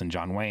Jesus and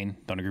John Wayne.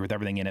 Don't agree with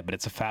everything in it, but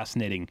it's a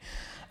fascinating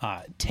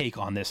take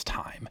on this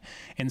time.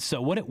 And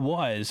so what it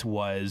was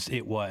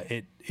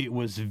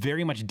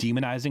very much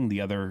demonizing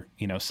the other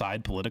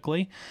side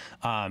politically,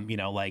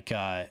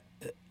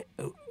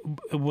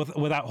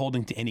 without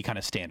holding to any kind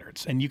of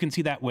standards. And you can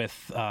see that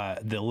with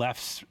the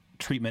left's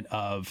treatment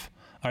of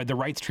the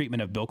right's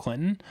treatment of Bill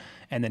Clinton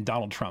and then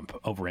Donald Trump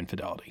over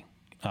infidelity.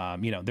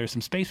 There's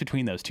some space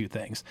between those two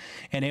things.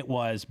 And it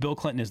was Bill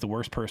Clinton is the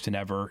worst person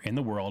ever in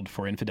the world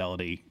for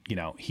infidelity.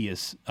 He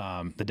is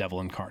the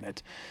devil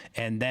incarnate.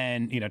 And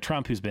then,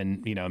 Trump, who's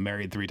been,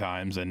 married 3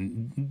 times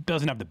and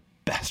doesn't have the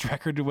best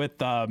record with,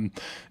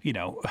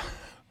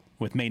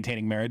 with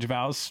maintaining marriage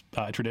vows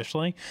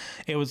traditionally.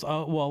 It was,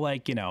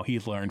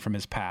 he's learned from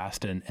his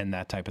past and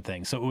that type of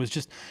thing. So it was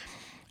just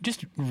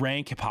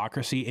rank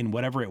hypocrisy in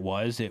whatever it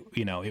was.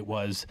 It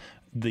was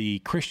the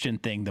Christian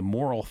thing, the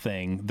moral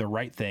thing, the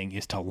right thing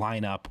is to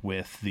line up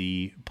with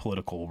the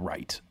political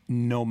right,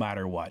 no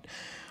matter what.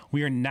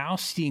 We are now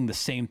seeing the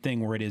same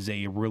thing where it is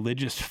a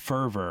religious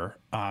fervor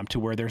to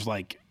where there's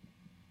like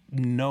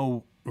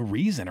no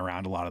reason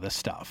around a lot of this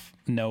stuff,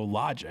 no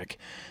logic,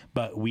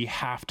 but we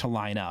have to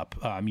line up.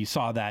 You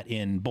saw that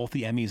in both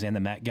the Emmys and the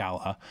Met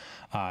Gala,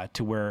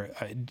 to where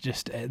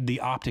just the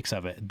optics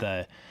of it,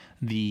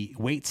 the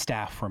wait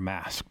staff were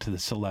masked, the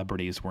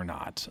celebrities were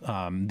not.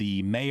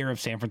 The mayor of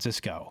San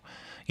Francisco,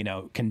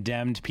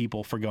 condemned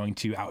people for going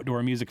to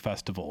outdoor music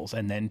festivals,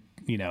 and then,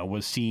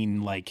 was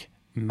seen like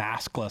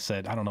maskless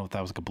at, I don't know if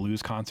that was like a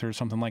blues concert or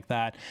something like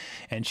that.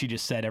 And she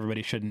just said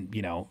everybody shouldn't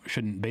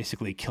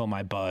basically kill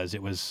my buzz.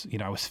 It was,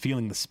 I was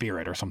feeling the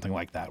spirit or something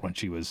like that when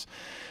she was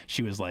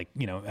like,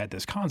 at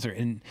this concert.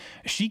 And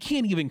she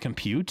can't even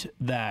compute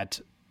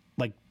that,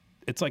 like,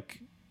 it's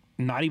like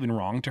not even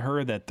wrong to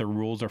her that the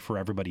rules are for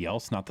everybody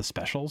else, not the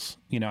specials.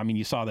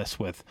 You saw this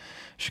with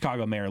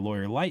Chicago Mayor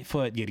Lori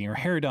Lightfoot getting her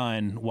hair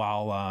done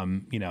while,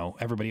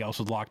 everybody else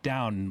was locked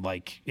down,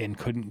 and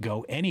couldn't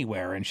go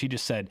anywhere. And she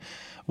just said,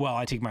 well,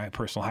 I take my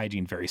personal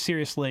hygiene very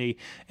seriously,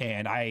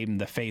 and I'm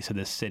the face of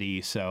this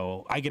city,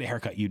 so I get a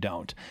haircut, you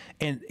don't.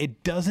 And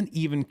it doesn't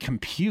even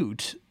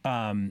compute,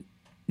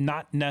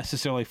 not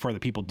necessarily for the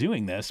people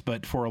doing this,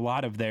 but for a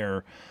lot of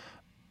their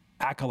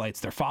acolytes,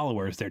 their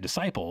followers, their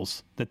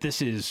disciples, that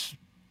this is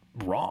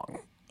wrong.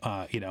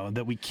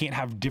 That we can't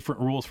have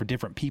different rules for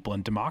different people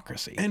in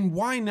democracy. And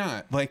why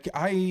not? Like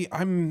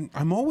I'm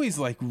always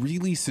like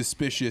really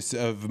suspicious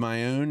of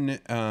my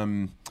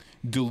own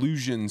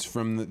delusions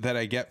that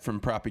I get from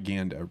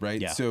propaganda, right?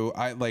 Yeah. So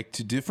I like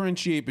to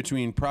differentiate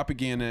between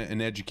propaganda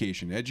and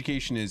education.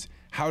 Education is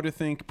how to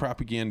think,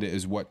 propaganda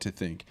is what to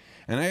think.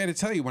 And I got to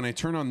tell you, when I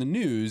turn on the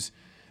news,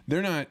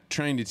 they're not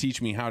trying to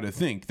teach me how to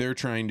think. They're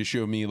trying to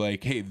show me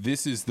like, hey,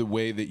 this is the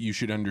way that you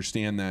should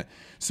understand that.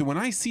 So when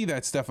I see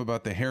that stuff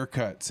about the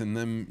haircuts and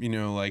them,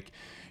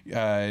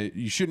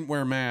 you shouldn't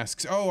wear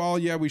masks. Oh,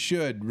 yeah, we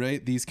should,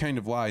 right? These kind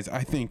of lies.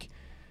 I think,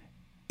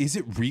 is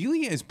it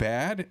really as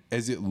bad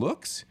as it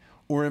looks?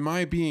 Or am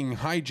I being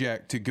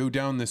hijacked to go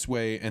down this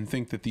way and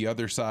think that the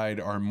other side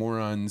are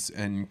morons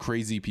and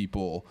crazy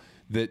people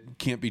that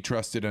can't be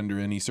trusted under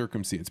any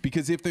circumstance?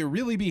 Because if they're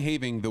really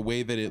behaving the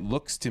way that it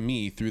looks to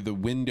me through the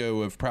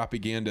window of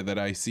propaganda that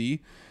I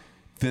see,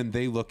 then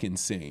they look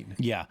insane.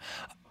 Yeah.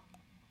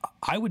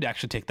 I would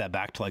actually take that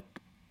back to like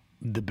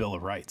the Bill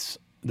of Rights.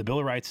 The Bill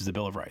of Rights is the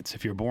Bill of Rights.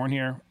 If you're born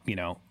here,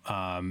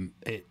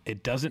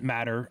 it doesn't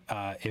matter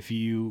if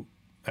you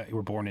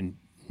were born in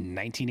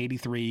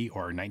 1983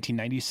 or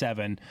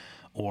 1997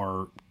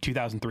 or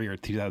 2003 or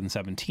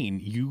 2017,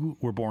 you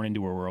were born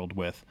into a world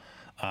with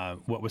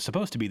what was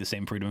supposed to be the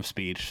same freedom of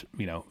speech,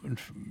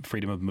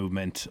 freedom of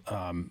movement,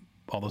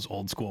 all those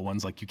old school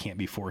ones, like you can't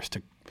be forced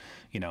to,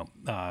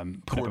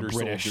 put up a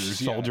British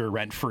soldier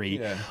rent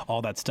free,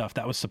 all that stuff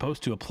that was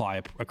supposed to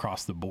apply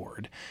across the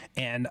board.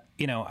 And,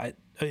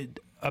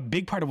 a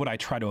big part of what I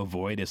try to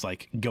avoid is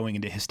like going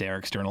into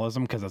hysterics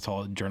journalism, because that's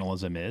all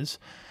journalism is.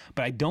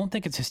 But I don't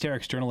think it's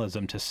hysterics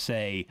journalism to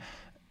say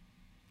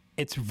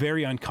it's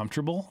very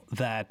uncomfortable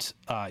that,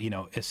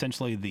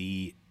 essentially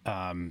the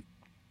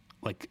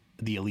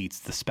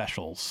elites, the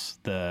specials,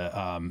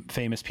 the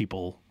famous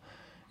people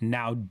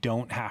now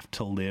don't have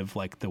to live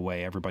like the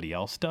way everybody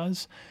else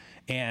does.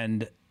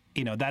 And,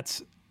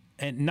 that's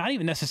and not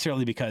even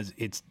necessarily because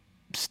it's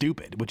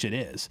stupid, which it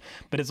is,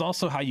 but it's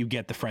also how you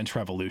get the French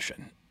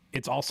Revolution.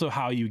 It's also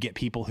how you get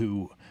people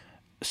who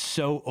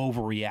so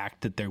overreact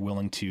that they're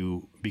willing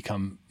to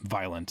become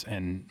violent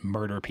and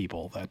murder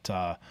people that,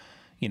 that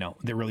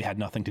really had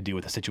nothing to do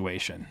with the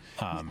situation.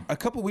 A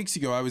couple weeks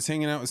ago, I was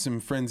hanging out with some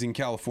friends in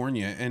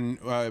California, and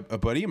a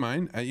buddy of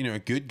mine, a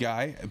good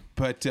guy,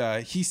 but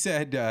he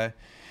said,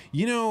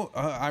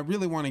 I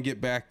really want to get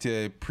back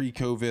to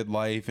pre-COVID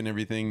life and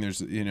everything.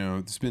 There's,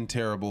 it's been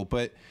terrible,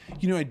 but,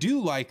 I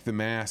do like the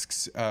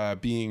masks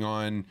being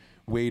on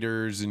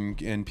waiters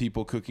and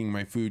people cooking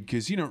my food,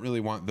 because you don't really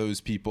want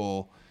those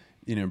people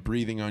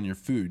breathing on your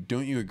food.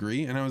 Don't you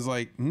agree? And I was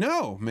like,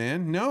 no,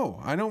 man,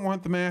 no, I don't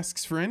want the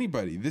masks for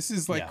anybody. This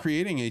is like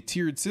creating a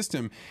tiered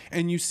system.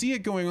 And you see it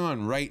going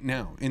on right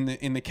now in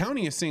the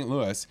county of St.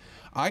 Louis.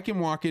 I can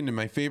walk into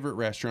my favorite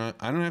restaurant.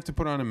 I don't have to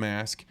put on a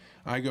mask.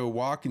 I go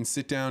walk and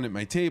sit down at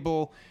my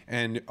table,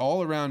 and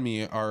all around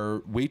me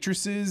are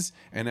waitresses,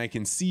 and I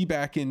can see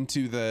back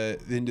into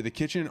the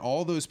kitchen.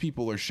 All those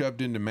people are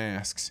shoved into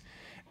masks.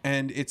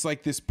 And it's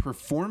like this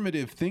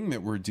performative thing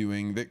that we're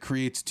doing that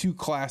creates two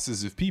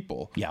classes of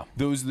people. Yeah.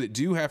 Those that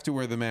do have to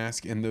wear the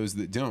mask and those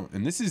that don't.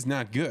 And this is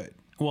not good.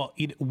 Well,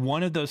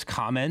 one of those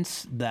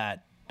comments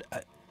that,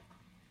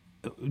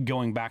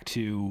 going back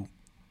to,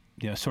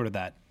 sort of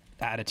that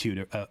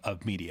attitude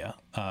of media,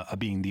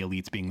 being the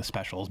elites, being the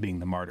specials, being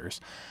the martyrs.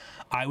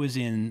 I was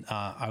in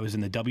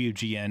the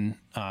WGN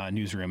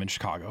newsroom in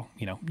Chicago.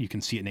 You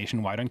can see it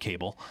nationwide on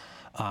cable.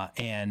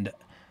 And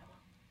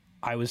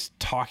I was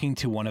talking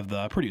to one of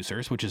the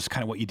producers, which is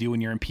kind of what you do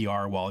when you're in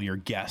PR while your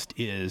guest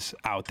is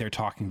out there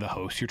talking to the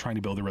host. You're trying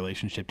to build a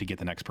relationship to get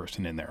the next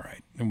person in there,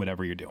 right? And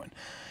whatever you're doing.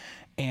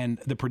 And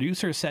the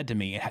producer said to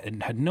me,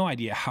 and had no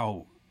idea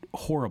how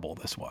horrible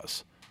this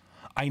was,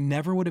 I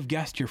never would have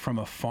guessed you're from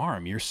a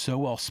farm. You're so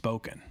well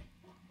spoken.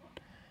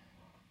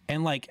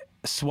 And like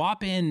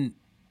swap in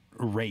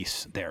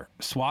race there,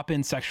 swap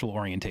in sexual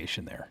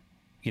orientation there.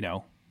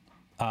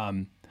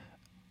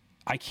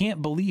 I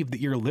can't believe that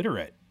you're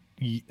literate.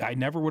 I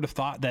never would have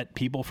thought that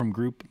people from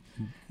group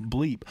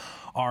bleep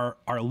are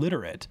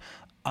literate.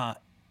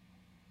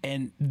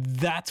 And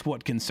that's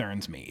what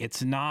concerns me.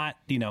 It's not,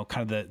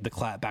 kind of the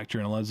clapback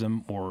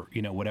journalism or,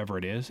 whatever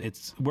it is.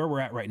 It's where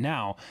we're at right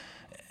now.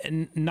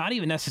 And not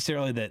even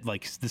necessarily that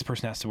like this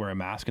person has to wear a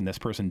mask and this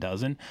person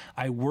doesn't.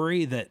 I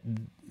worry that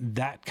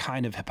that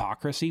kind of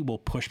hypocrisy will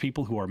push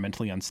people who are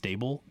mentally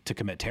unstable to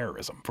commit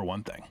terrorism, for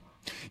one thing.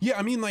 Yeah,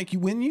 I mean, like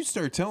when you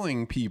start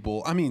telling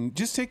people, I mean,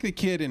 just take the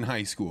kid in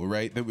high school,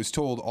 right? That was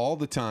told all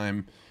the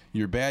time,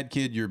 you're a bad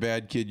kid, you're a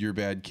bad kid, you're a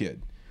bad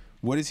kid.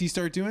 What does he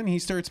start doing? He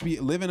starts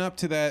living up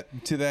to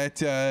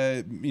that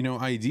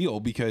ideal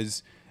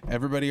because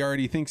everybody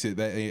already thinks it.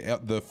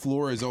 That the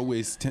floor is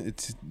always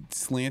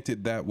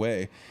slanted that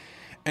way.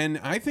 And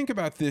I think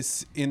about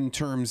this in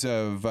terms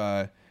of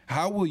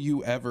how will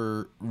you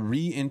ever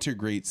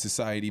reintegrate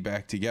society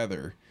back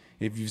together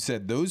if you've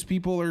said those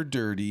people are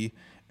dirty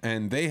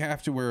and they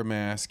have to wear a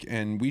mask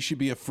and we should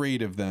be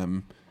afraid of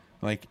them.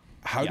 Like,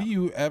 how do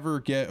you ever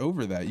get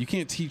over that? You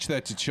can't teach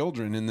that to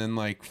children and then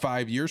like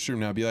 5 years from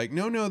now be like,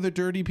 no, the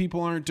dirty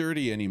people aren't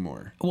dirty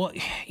anymore. Well,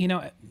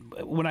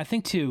 when I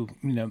think to,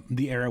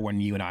 the era when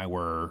you and I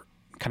were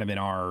kind of in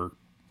our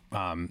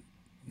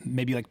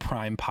maybe like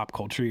prime pop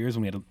culture years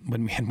when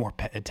we had more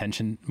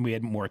attention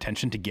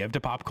to give to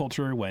pop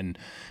culture, when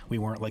we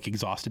weren't like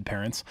exhausted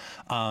parents,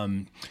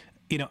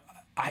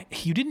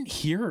 you didn't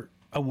hear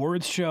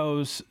awards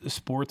shows,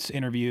 sports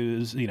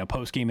interviews,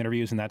 post-game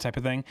interviews and that type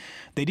of thing.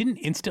 They didn't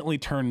instantly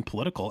turn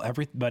political.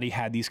 Everybody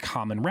had these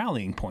common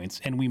rallying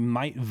points, and we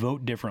might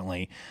vote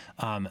differently.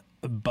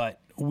 But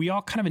we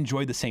all kind of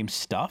enjoyed the same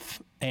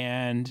stuff,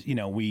 and,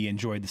 we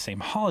enjoyed the same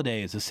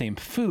holidays, the same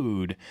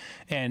food,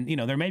 and,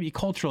 there may be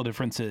cultural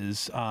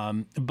differences.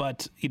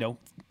 But,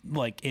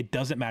 like it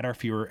doesn't matter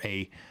if you're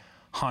a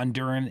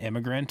Honduran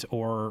immigrant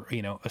or,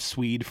 a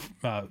Swede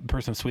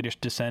person of Swedish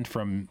descent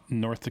from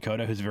North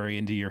Dakota who's very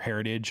into your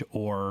heritage,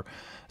 or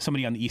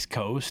somebody on the East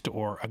Coast,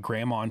 or a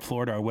grandma in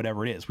Florida, or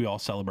whatever it is. We all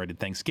celebrated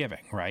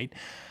Thanksgiving, right?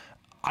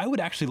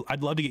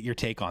 I'd love to get your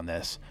take on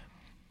this.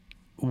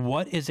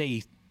 What is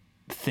a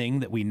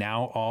thing that we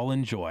now all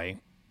enjoy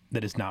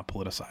that is not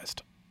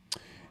politicized?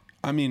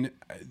 I mean,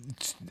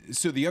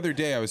 so the other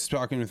day I was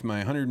talking with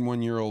my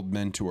 101-year-old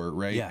mentor,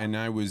 right? Yeah. And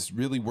I was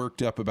really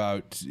worked up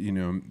about,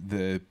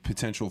 the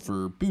potential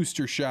for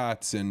booster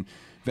shots and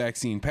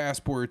vaccine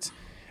passports.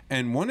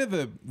 And one of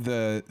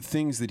the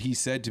things that he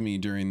said to me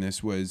during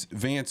this was,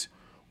 Vance,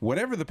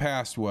 whatever the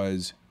past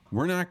was,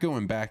 we're not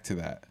going back to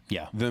that.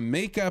 Yeah. The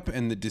makeup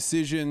and the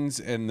decisions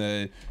and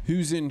the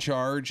who's in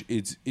charge,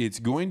 it's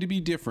going to be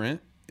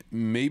different.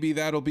 Maybe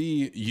that'll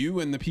be you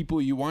and the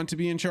people you want to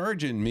be in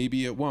charge, and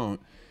maybe it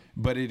won't.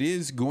 But it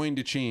is going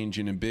to change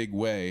in a big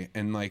way.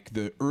 And like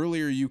the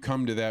earlier you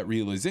come to that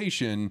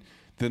realization,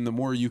 then the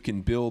more you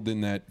can build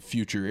in that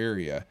future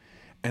area.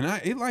 And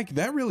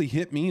that really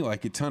hit me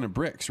like a ton of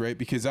bricks, right?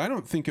 Because I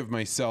don't think of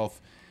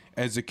myself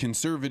as a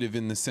conservative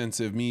in the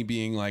sense of me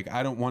being like,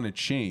 I don't want to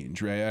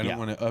change, right? I don't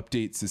want to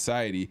update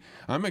society.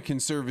 I'm a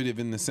conservative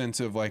in the sense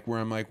of like where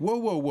I'm like,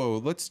 whoa,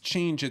 let's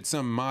change at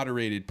some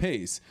moderated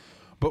pace.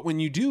 But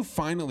when you do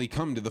finally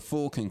come to the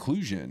full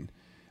conclusion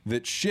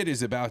that shit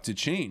is about to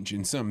change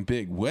in some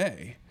big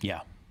way. Yeah.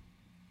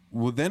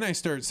 Well, then I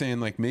start saying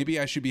like, maybe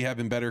I should be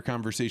having better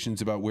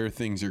conversations about where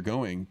things are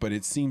going, but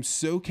it seems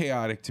so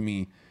chaotic to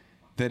me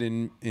that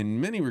in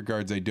many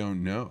regards, I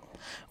don't know.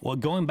 Well,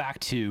 going back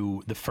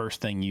to the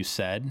first thing you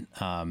said,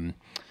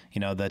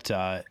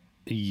 that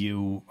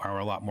you are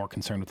a lot more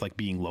concerned with like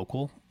being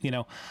local.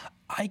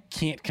 I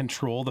can't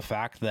control the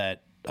fact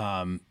that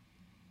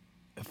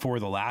for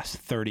the last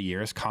 30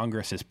 years,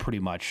 Congress has pretty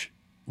much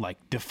like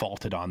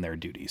defaulted on their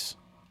duties.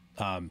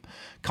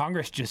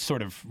 Congress just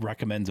sort of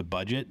recommends a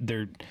budget.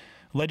 Their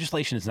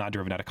legislation is not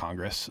driven out of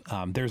Congress.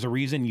 There's a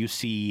reason you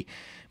see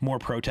more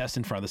protests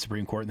in front of the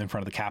Supreme Court than in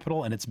front of the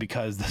Capitol, and it's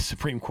because the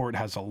Supreme Court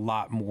has a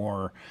lot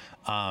more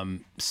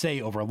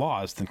say over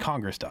laws than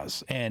Congress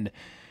does. And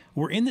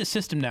we're in this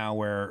system now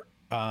where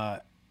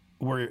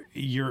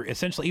you're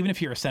essentially, even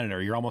if you're a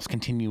senator, you're almost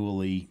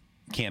continually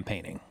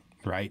campaigning,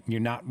 right? You're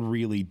not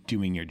really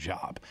doing your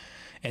job.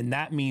 And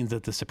that means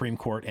that the Supreme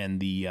Court and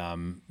the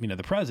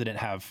president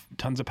have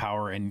tons of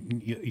power.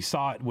 And you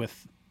saw it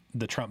with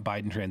the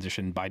Trump-Biden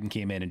transition. Biden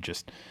came in and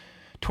just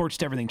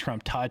torched everything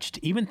Trump touched,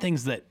 even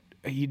things that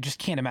you just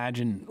can't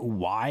imagine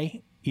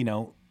why,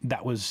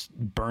 that was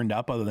burned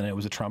up other than it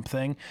was a Trump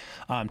thing.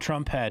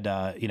 Trump had,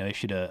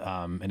 issued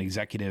an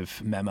executive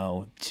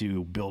memo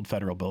to build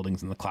federal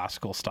buildings in the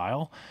classical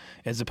style,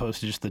 as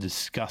opposed to just the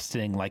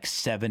disgusting like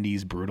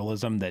 70s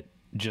brutalism that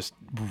just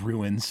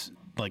ruins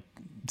like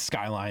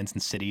skylines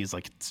and cities.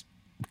 Like it's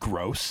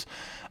gross,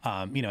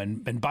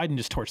 and Biden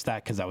just torched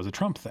that because that was a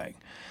Trump thing.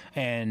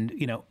 And,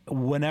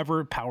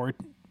 whenever power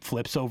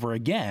flips over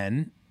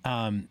again,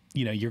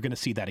 you're going to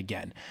see that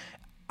again.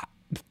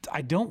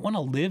 I don't want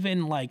to live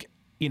in like,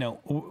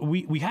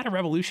 we had a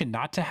revolution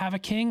not to have a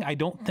king. I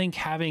don't think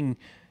having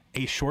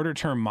a shorter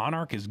term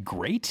monarch is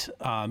great.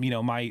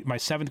 My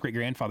seventh great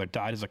grandfather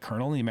died as a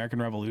colonel in the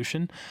American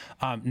Revolution.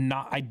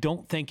 I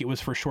don't think it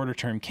was for shorter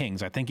term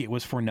kings. I think it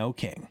was for no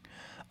king.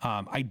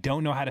 I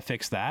don't know how to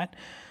fix that.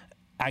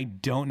 I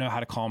don't know how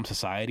to calm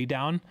society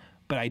down,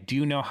 but I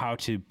do know how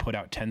to put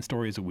out 10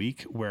 stories a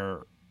week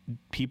where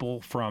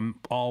people from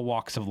all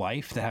walks of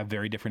life that have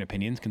very different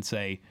opinions can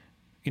say,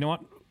 you know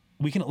what,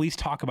 we can at least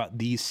talk about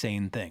these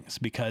same things.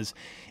 Because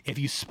if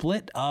you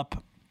split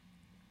up,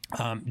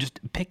 just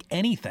pick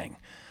anything,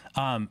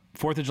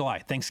 4th of July,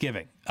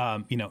 Thanksgiving,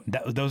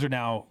 those are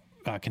now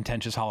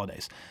contentious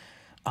holidays.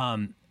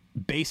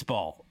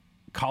 Baseball,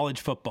 college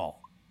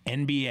football,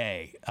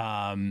 NBA,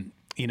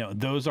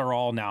 those are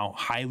all now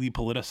highly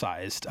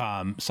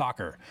politicized.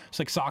 Soccer. It's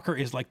like soccer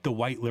is like the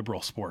white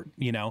liberal sport,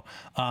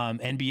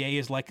 NBA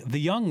is like the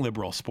young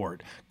liberal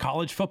sport.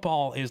 College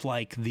football is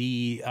like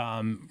the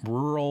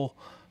rural,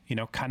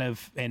 kind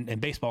of,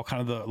 and baseball,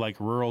 kind of the like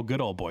rural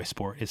good old boy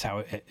sport is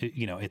how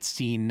it's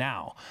seen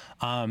now.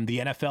 The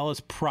NFL is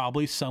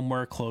probably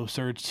somewhere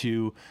closer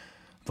to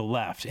the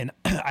left. And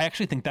I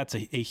actually think that's a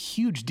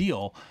huge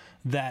deal,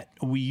 that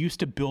we used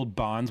to build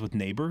bonds with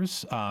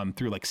neighbors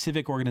through like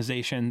civic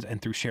organizations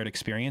and through shared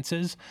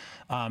experiences.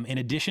 In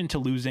addition to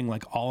losing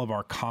like all of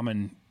our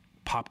common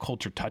pop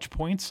culture touch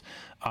points,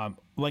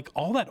 like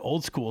all that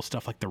old school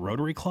stuff, like the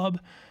Rotary Club,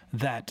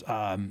 that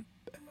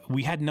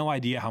we had no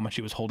idea how much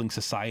it was holding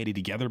society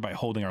together by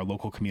holding our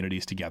local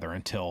communities together,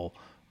 until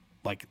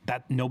like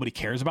that nobody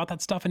cares about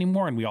that stuff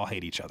anymore and we all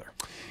hate each other.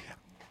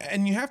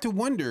 And you have to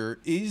wonder,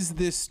 is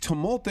this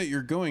tumult that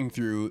you're going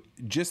through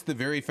just the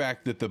very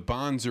fact that the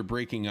bonds are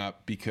breaking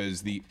up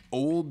because the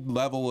old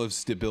level of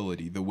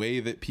stability, the way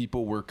that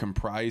people were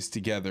comprised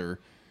together,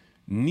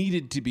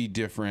 needed to be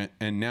different,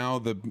 and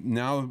now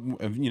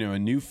a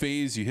new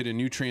phase, you hit a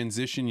new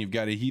transition, you've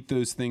got to heat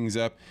those things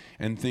up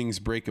and things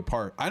break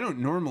apart. I don't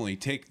normally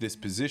take this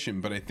position,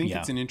 but I think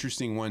it's an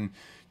interesting one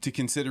to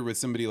consider with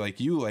somebody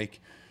like you.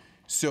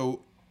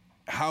 So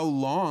how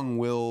long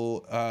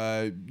will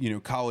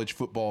college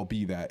football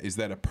be that? Is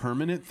that a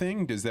permanent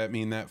thing? Does that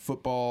mean that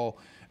football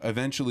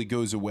eventually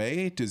goes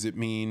away? Does it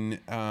mean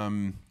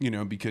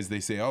because they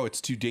say, oh, it's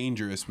too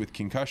dangerous with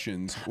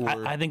concussions? Or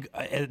I think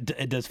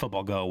does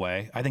football go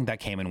away? I think that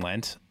came and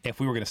went. If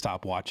we were going to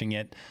stop watching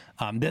it,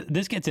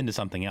 this gets into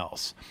something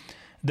else.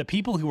 The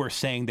people who were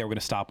saying they were going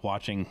to stop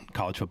watching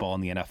college football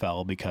in the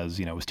NFL because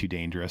it was too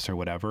dangerous or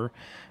whatever,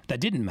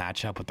 that didn't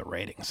match up with the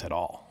ratings at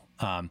all.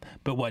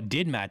 But what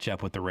did match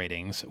up with the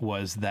ratings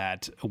was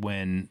that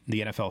when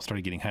the NFL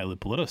started getting highly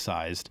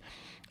politicized,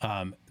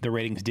 the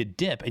ratings did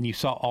dip, and you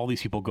saw all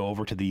these people go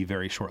over to the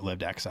very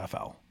short-lived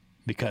XFL,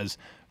 because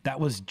that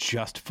was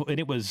and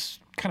it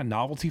was kind of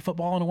novelty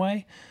football in a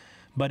way,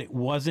 but it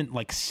wasn't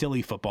like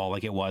silly football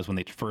like it was when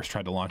they first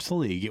tried to launch the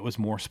league. It was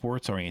more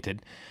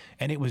sports-oriented,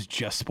 and it was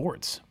just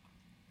sports.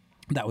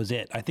 That was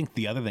it. I think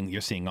the other thing that you're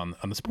seeing on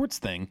the sports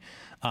thing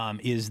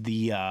is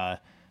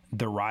the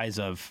rise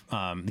of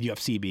the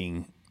UFC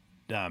being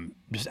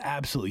just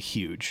absolutely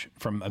huge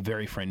from a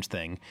very fringe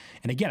thing.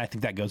 And again, I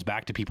think that goes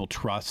back to people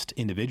trust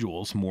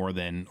individuals more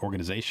than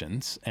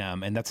organizations.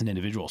 And that's an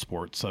individual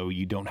sport. So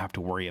you don't have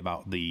to worry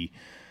about the,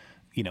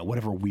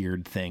 whatever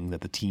weird thing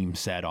that the team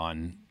said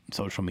on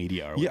social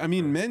media. Yeah, I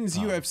mean, men's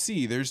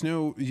UFC, there's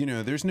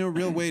no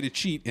real way to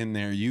cheat in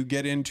there. You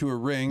get into a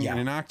ring in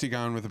an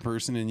octagon with a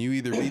person, and you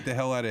either beat the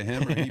hell out of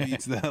him or he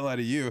beats the hell out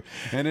of you.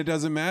 And it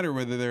doesn't matter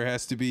whether there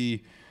has to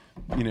be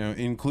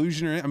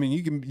inclusion or, I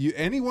mean,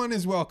 anyone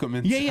is welcome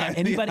inside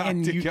anybody.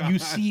 And octagon. you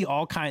see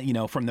all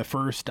kind, from the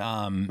first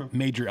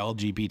major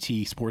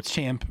LGBT sports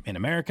champ in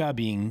America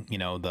being,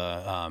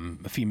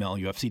 the female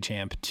UFC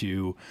champ,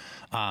 to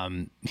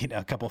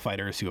a couple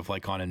fighters who have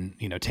like gone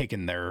and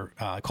taken their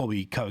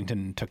Colby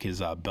Covington took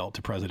his belt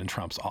to President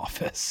Trump's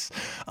office,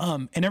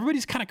 and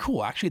everybody's kind of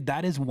cool. Actually,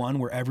 that is one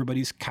where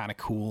everybody's kind of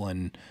cool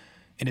and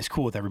is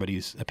cool with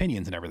everybody's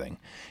opinions and everything.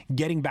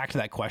 Getting back to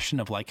that question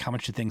of like, how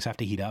much do things have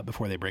to heat up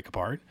before they break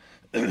apart?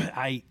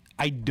 I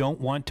don't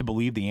want to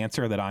believe the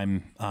answer that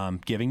I'm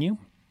giving you,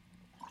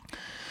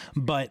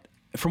 but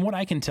from what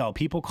I can tell,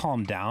 people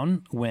calm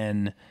down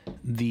when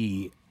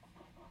the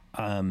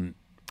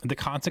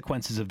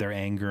consequences of their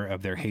anger,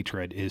 of their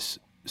hatred, is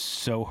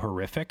so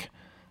horrific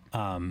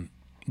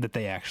that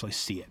they actually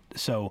see it.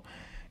 So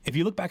if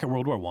you look back at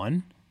World War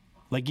I,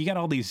 like, you got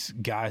all these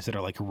guys that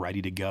are like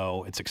ready to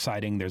go. It's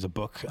exciting. There's a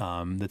book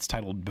that's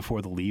titled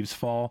Before the Leaves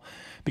Fall,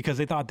 because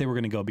they thought they were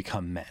going to go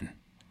become men.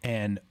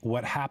 And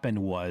what happened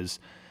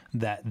was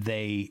that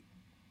they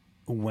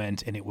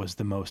went, and it was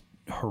the most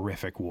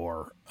horrific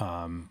war,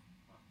 that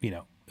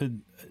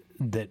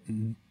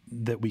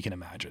we can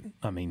imagine.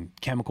 I mean,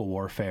 chemical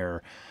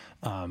warfare,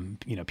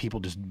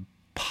 people just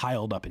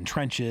piled up in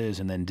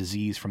trenches, and then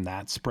disease from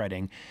that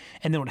spreading.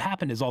 And then what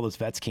happened is all those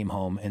vets came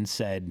home and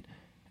said,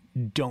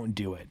 don't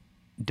do it.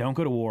 Don't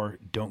go to war.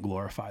 Don't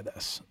glorify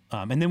this.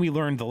 And then we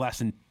learned the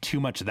lesson too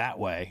much that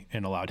way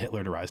and allowed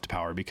Hitler to rise to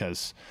power,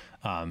 because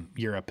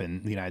Europe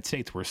and the United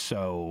States were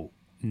so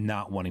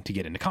not wanting to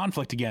get into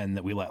conflict again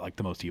that we let like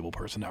the most evil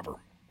person ever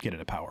get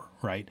into power,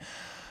 right?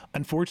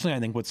 unfortunately, I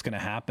think what's going to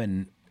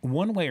happen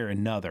one way or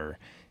another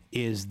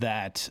is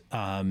that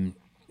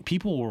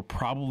people will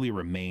probably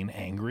remain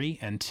angry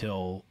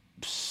until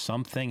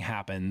something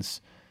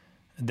happens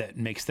that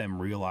makes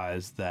them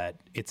realize that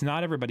it's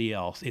not everybody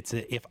else.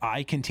 If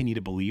I continue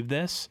to believe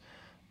this,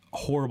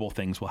 horrible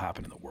things will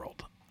happen in the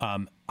world.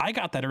 I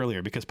got that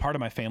earlier because part of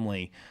my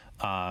family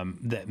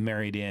that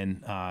married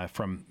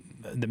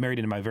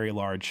into my very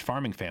large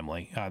farming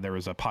family, there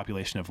was a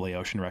population of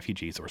Laotian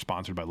refugees that were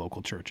sponsored by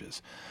local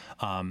churches.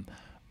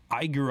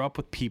 I grew up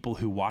with people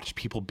who watched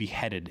people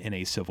beheaded in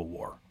a civil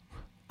war.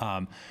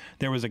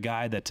 There was a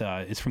guy that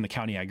is from the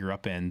county I grew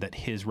up in that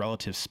his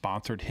relatives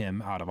sponsored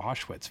him out of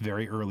Auschwitz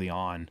very early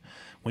on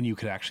when you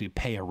could actually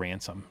pay a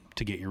ransom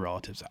to get your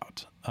relatives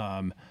out.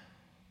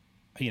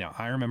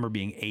 I remember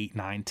being 8,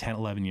 9, 10,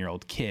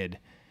 11-year-old kid,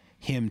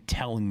 him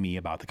telling me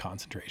about the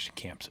concentration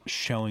camps,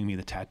 showing me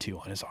the tattoo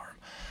on his arm.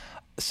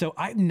 So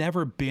I've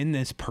never been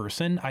this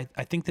person. I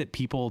think that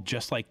people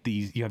just like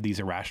these, you have these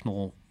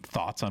irrational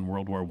thoughts on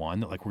World War I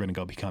that like we're going to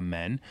go become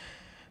men,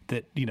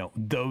 that,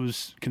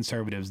 those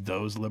conservatives,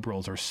 those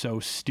liberals are so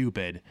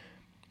stupid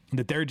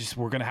that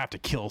we're going to have to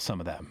kill some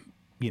of them,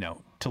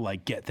 to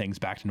like get things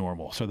back to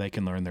normal so they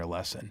can learn their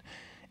lesson.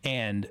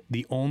 And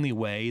the only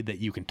way that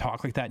you can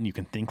talk like that and you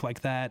can think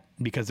like that,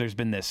 because there's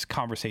been this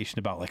conversation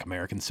about like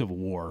American Civil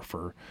War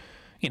for,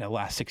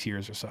 last 6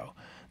 years or so.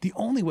 The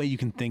only way you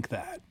can think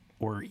that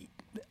or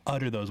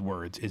utter those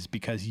words is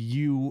because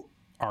you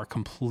are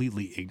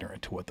completely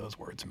ignorant to what those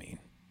words mean.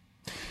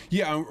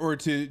 Yeah, or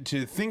to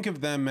think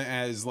of them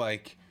as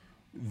like,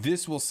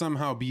 this will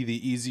somehow be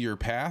the easier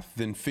path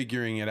than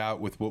figuring it out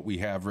with what we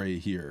have right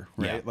here,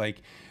 right? Yeah.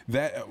 Like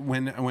that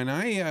when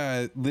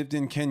I lived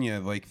in Kenya,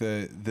 like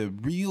the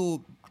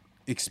real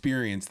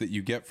experience that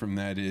you get from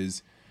that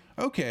is,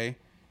 okay,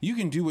 you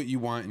can do what you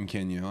want in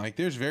Kenya. Like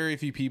there's very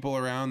few people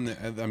around.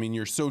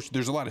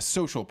 There's a lot of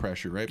social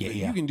pressure, right? Yeah, but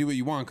yeah. You can do what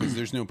you want because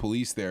there's no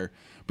police there.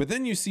 But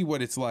then you see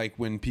what it's like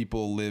when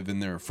people live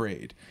and they're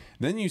afraid.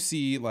 Then you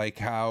see like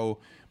how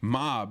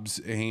mobs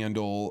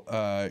handle,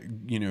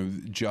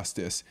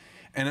 justice.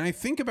 And I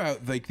think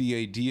about like the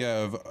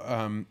idea of,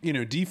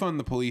 defund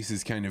the police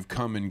has kind of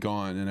come and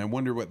gone, and I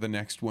wonder what the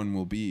next one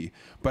will be.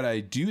 But I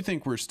do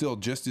think we're still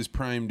just as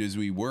primed as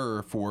we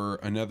were for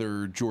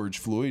another George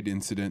Floyd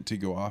incident to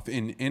go off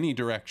in any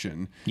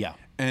direction. Yeah.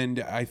 And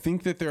I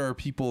think that there are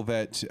people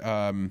that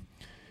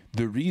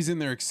the reason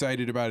they're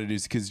excited about it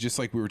is because, just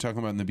like we were talking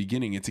about in the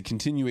beginning, it's a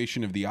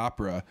continuation of the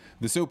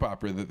soap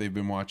opera that they've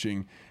been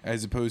watching,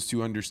 as opposed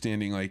to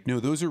understanding like, no,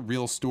 those are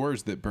real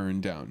stores that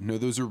burned down. No,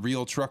 those are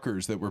real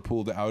truckers that were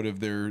pulled out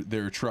of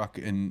their truck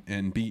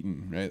and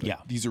beaten, right? Like,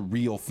 yeah. These are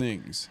real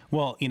things.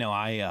 Well,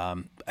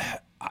 I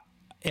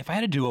if I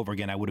had to do over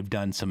again, I would have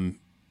done some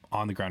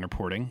on the ground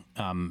reporting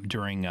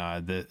during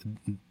the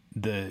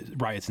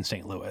riots in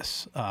St.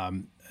 Louis.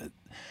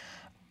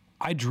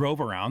 I drove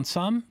around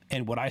some,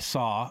 and what I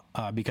saw,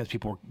 because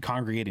people were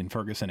congregating in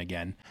Ferguson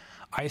again,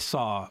 I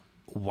saw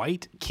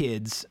white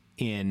kids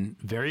in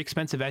very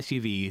expensive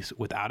SUVs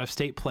with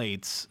out-of-state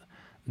plates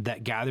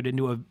that gathered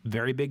into a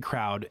very big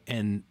crowd,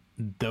 and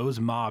those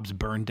mobs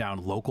burned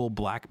down local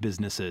black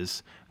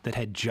businesses that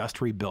had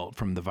just rebuilt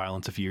from the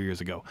violence a few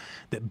years ago,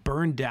 that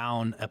burned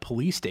down a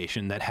police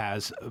station that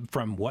has,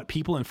 from what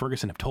people in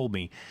Ferguson have told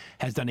me,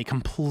 has done a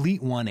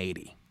complete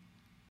 180.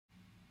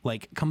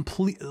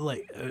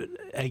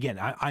 Again,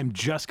 I'm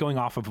just going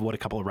off of what a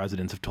couple of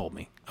residents have told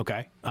me.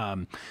 Okay.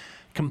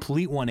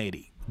 Complete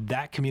 180.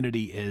 That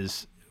community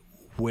is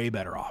way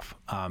better off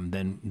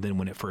than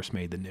when it first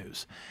made the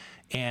news.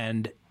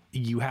 And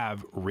you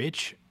have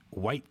rich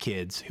white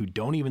kids who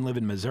don't even live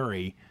in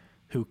Missouri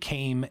who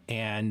came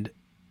and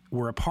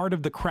were a part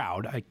of the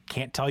crowd. I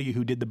can't tell you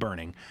who did the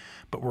burning,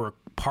 but were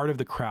part of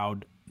the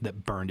crowd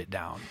that burned it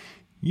down.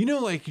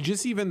 Like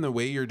just even the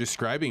way you're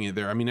describing it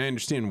there, I mean, I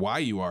understand why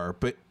you are,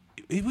 but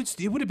it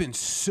would have been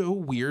so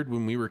weird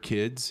when we were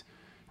kids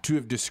to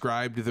have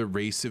described the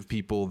race of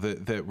people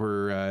that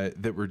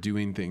were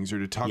doing things, or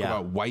to talk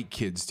about white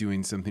kids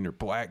doing something or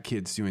black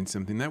kids doing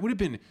something. That would have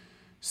been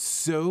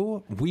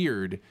so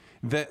weird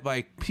that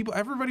like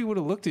everybody would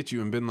have looked at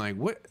you and been like,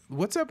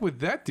 what's up with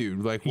that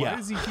dude? Like, why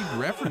does he keep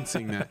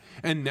referencing that?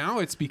 And now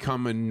it's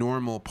become a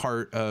normal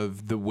part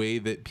of the way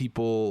that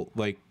people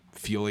like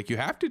feel like you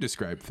have to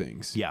describe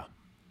things. Yeah.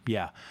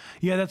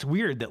 That's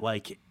weird that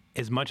like,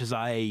 as much as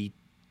I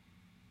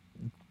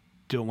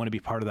don't want to be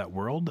part of that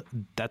world,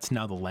 that's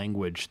now the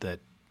language that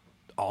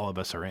all of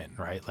us are in,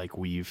 right? Like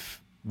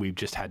we've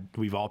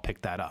all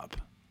picked that up.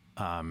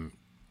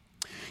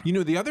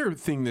 The other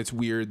thing that's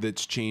weird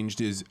that's changed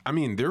is,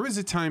 there was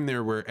a time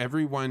there where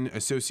everyone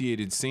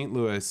associated St.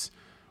 Louis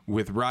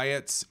with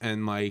riots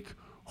and like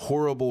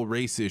horrible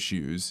race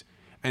issues.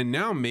 And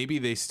now maybe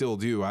they still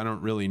do. I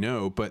don't really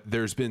know. But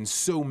there's been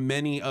so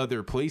many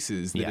other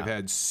places that have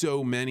had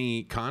so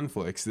many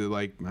conflicts that,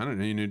 like, I don't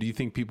know. Do you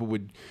think people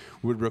would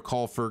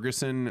recall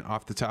Ferguson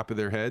off the top of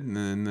their head and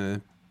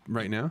then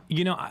right now?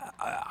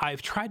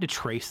 I've tried to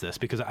trace this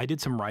because I did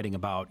some writing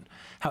about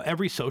how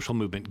every social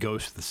movement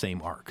goes through the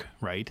same arc,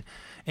 right?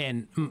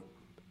 And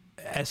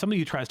as somebody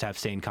who tries to have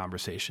sane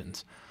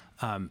conversations,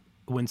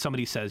 when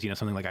somebody says,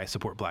 something like I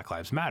support Black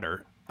Lives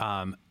Matter,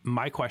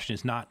 my question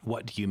is not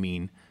what do you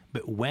mean,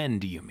 but when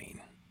do you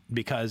mean?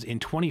 Because in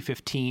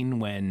 2015,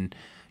 when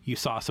you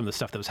saw some of the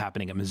stuff that was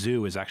happening at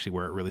Mizzou is actually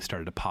where it really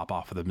started to pop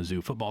off of the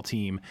Mizzou football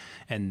team.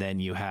 And then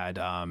you had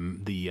I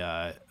believe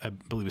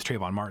it was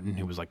Trayvon Martin,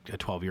 who was like a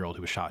 12-year-old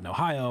who was shot in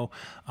Ohio.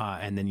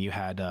 And then you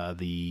had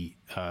the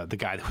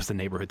guy that was the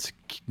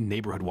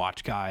neighborhood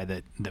watch guy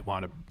that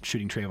wound up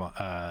shooting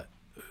Trayvon.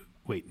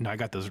 Wait, no, I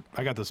got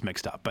those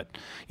mixed up. But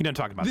you know what I'm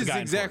talking about. This the guy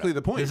is exactly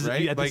the point,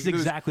 right? Yeah, this is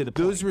exactly the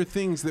point. Those were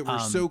things that were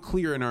so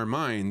clear in our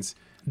minds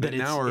that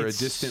now are a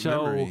distant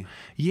memory.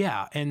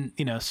 Yeah, and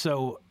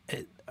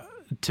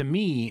to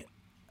me,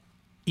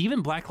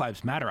 even Black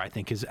Lives Matter, I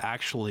think, is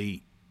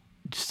actually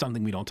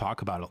something we don't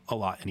talk about a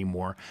lot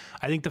anymore.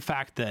 I think the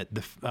fact that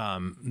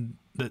some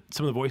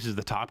of the voices at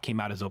the top came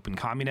out as open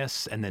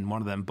communists, and then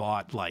one of them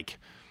bought like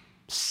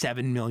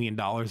 $7 million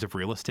of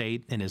real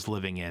estate and is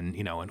living in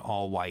an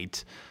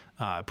all-white,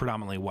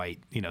 predominantly white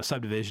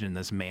subdivision in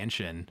this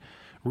mansion,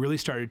 really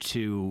started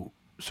to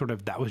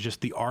that was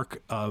just the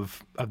arc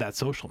of that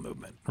social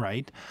movement,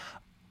 right?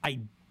 I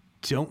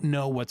don't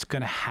know what's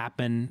going to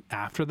happen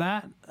after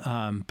that,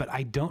 but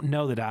I don't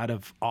know that out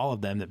of all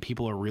of them that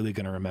people are really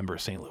going to remember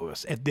St.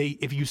 Louis.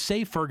 If you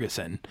say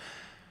Ferguson,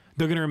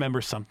 they're going to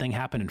remember something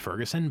happened in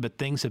Ferguson, but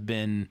things have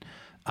been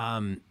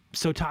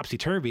so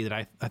topsy-turvy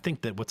that I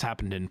think that what's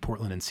happened in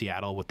Portland and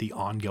Seattle with the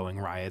ongoing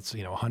riots,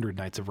 100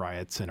 nights of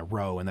riots in a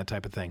row and that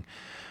type of thing,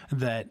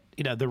 that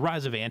the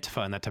rise of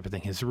Antifa and that type of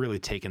thing has really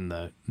taken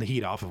the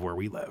heat off of where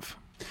we live.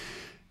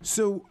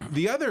 So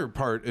the other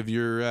part of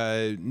your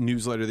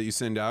newsletter that you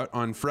send out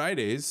on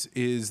Fridays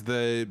is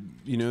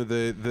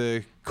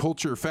the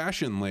culture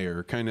fashion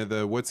layer, kind of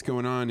the what's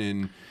going on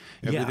in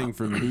everything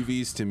from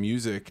movies to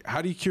music.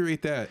 How do you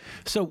curate that?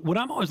 So what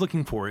I'm always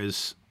looking for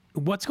is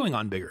what's going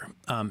on bigger.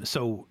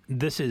 So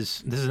this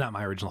is not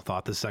my original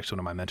thought. This is actually one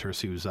of my mentors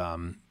who's a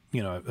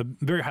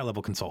very high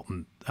level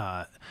consultant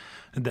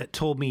that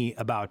told me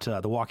about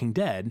The Walking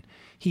Dead.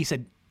 He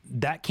said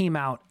that came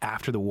out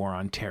after the War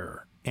on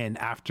Terror. And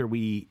after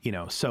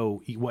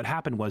so what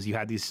happened was you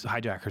had these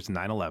hijackers in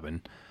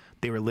 9/11.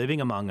 They were living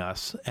among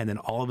us, and then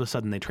all of a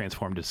sudden they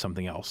transformed into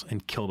something else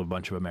and killed a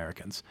bunch of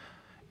Americans.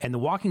 And The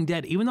Walking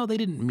Dead, even though they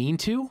didn't mean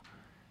to,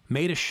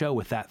 made a show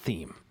with that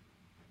theme.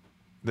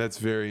 That's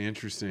very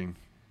interesting.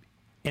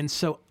 And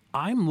so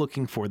I'm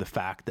looking for the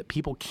fact that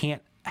people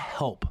can't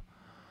help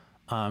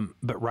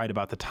but write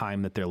about the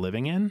time that they're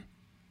living in.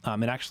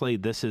 And actually,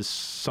 this is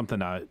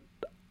something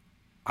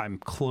I'm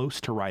close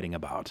to writing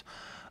about.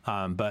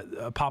 But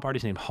a pop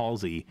artist named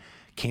Halsey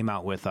came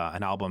out with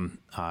an album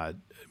a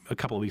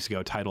couple of weeks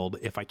ago titled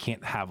 "If I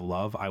Can't Have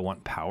Love, I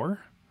Want Power."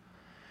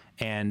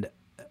 And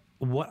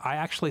what I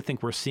actually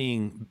think we're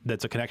seeing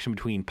that's a connection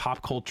between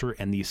pop culture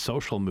and these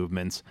social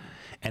movements,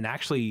 and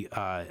actually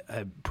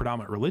a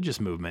predominant religious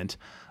movement,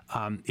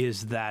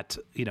 is that,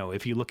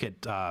 if you look at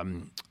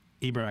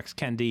Ibram X.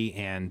 Kendi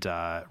and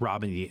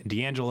Robin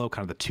DiAngelo,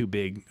 kind of the two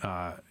big,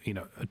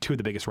 two of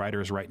the biggest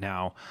writers right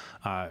now,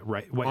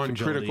 white on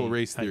fragility, critical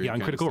race theory. On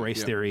critical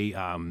race theory,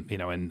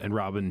 and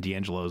Robin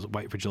DiAngelo's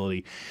white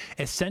fragility.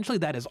 Essentially,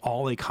 that is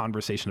all a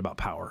conversation about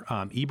power.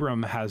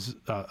 Ibram has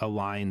a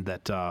line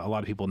that a lot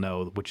of people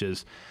know, which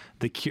is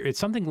it's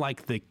something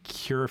like the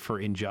cure for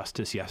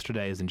injustice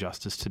yesterday is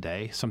injustice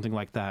today, something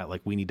like that.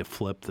 Like we need to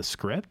flip the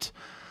script.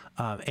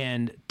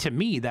 And to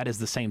me, that is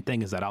the same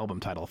thing as that album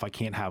title. If I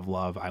can't have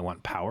love, I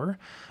want power.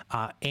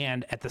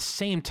 And at the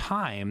same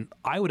time,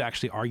 I would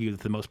actually argue that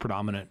the most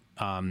predominant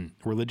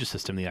religious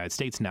system in the United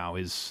States now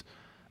is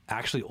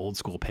actually old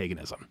school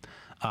paganism.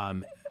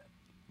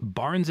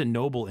 Barnes and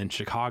Noble in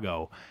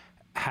Chicago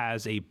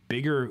has a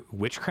bigger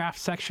witchcraft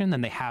section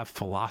than they have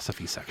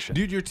philosophy section.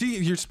 Dude,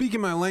 you're speaking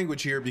my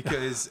language here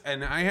because,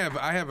 and I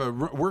have a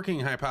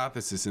working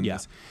hypothesis in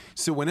this.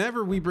 So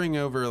whenever we bring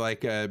over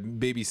like a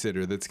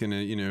babysitter that's going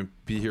to,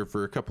 be here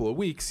for a couple of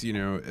weeks,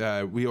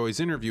 we always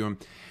interview them.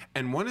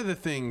 And one of the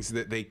things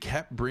that they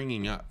kept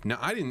bringing up, now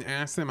I didn't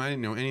ask them, I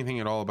didn't know anything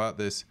at all about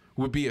this,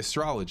 would be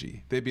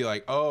astrology. They'd be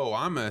like, oh,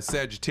 I'm a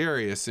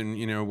Sagittarius, and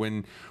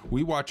when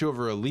we watch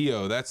over a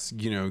Leo, that's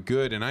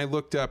good. And I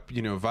looked up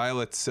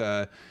Violet's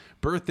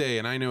birthday,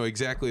 and I know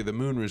exactly the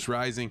moon was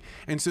rising.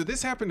 And so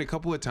this happened a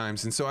couple of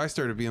times, and so I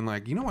started being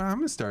like, you know what, I'm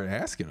gonna start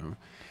asking them.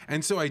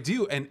 And so I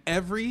do, and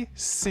every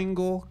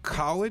single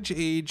college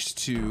age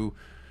to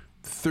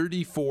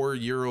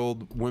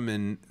 34-year-old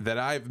women that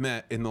I've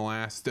met in the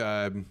last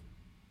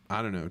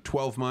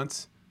 12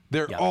 months,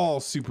 they're all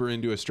super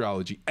into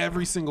astrology.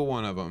 Every single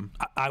one of them.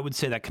 I would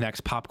say that connects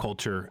pop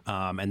culture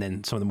and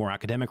then some of the more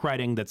academic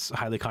writing that's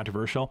highly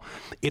controversial.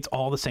 It's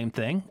all the same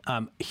thing.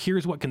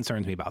 Here's what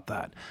concerns me about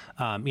that.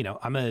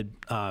 I'm a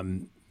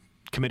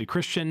committed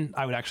Christian.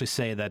 I would actually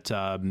say that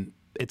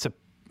it's a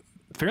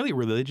fairly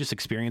religious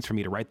experience for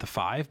me to write the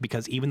 5,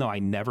 because even though I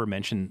never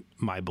mention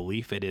my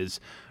belief, it is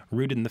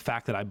rooted in the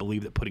fact that I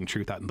believe that putting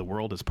truth out in the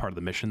world is part of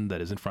the mission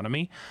that is in front of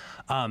me.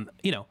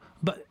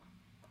 But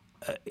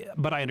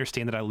but I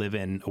understand that I live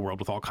in a world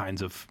with all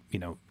kinds of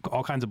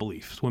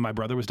beliefs. When my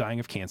brother was dying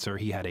of cancer,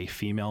 he had a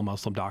female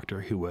Muslim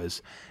doctor who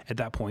was at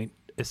that point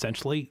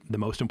essentially the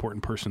most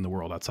important person in the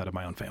world outside of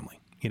my own family.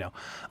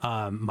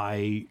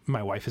 My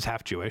wife is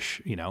half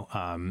Jewish,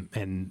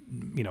 and,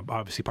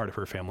 obviously part of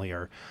her family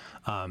are,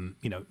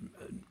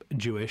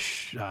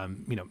 Jewish,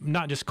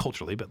 not just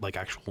culturally, but like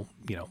actual,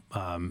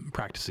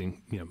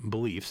 practicing,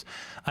 beliefs.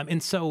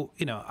 And so,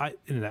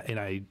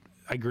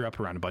 I grew up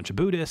around a bunch of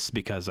Buddhists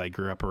because I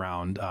grew up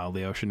around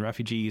Laotian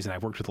refugees, and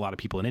I've worked with a lot of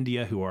people in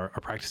India who are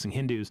practicing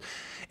Hindus.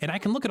 And I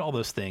can look at all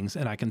those things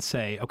and I can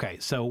say, okay,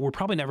 so we're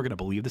probably never going to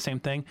believe the same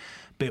thing,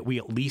 but we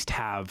at least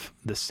have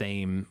the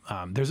same,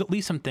 there's at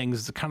least some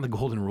things, kind of the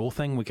golden rule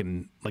thing we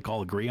can like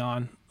all agree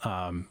on,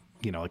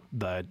 like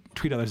the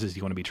treat others as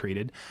you want to be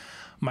treated.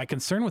 My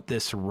concern with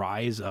this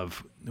rise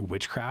of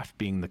witchcraft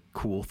being the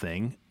cool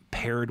thing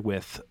paired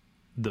with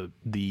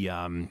the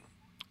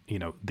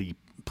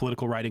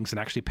political writings and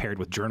actually paired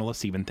with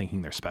journalists even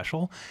thinking they're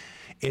special,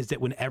 is that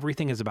when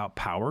everything is about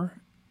power,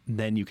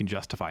 then you can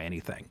justify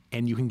anything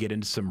and you can get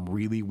into some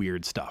really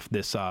weird stuff.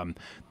 This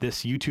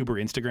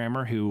YouTuber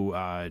Instagrammer who,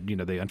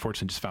 they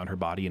unfortunately just found her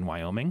body in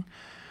Wyoming.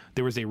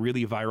 There was a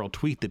really viral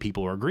tweet that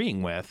people were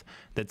agreeing with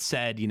that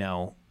said,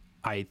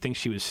 I think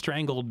she was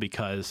strangled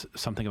because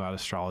something about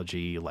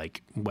astrology,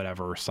 like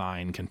whatever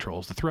sign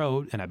controls the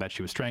throat. And I bet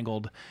she was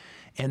strangled.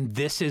 And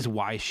this is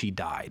why she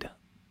died.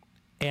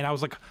 And I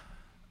was like,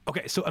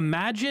 okay, so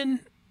imagine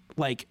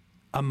like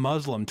a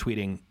Muslim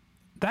tweeting,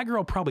 that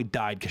girl probably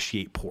died because she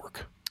ate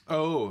pork.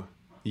 Oh,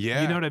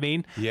 yeah. You know what I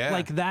mean? Yeah.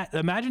 Like that.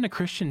 Imagine a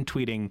Christian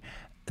tweeting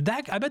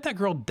that. I bet that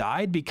girl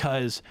died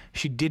because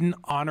she didn't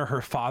honor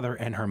her father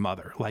and her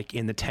mother, like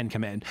in the 10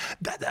 Commandments.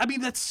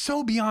 That's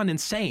so beyond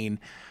insane.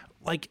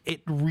 Like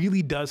it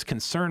really does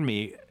concern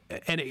me.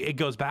 And it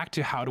goes back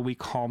to how do we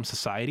calm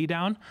society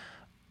down?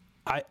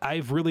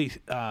 I've really,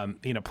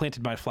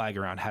 planted my flag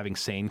around having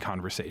sane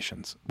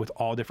conversations with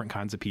all different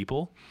kinds of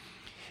people.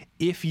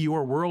 If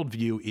your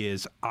worldview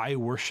is I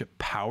worship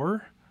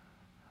power,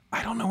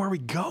 I don't know where we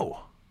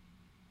go.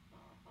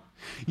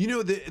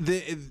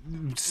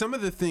 Some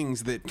of the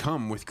things that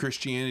come with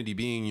Christianity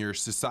being your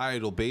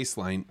societal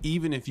baseline,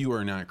 even if you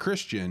are not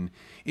Christian,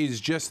 is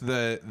just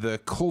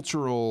the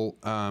cultural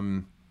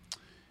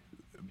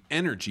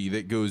energy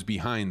that goes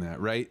behind that,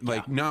 right?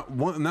 Like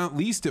not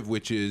least of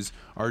which is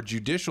our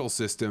judicial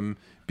system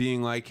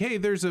being like, hey,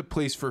 there's a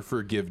place for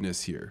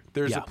forgiveness here.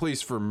 There's a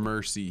place for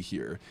mercy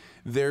here.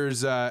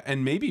 There's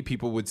and maybe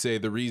people would say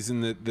the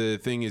reason that the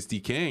thing is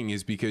decaying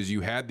is because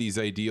you had these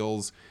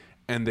ideals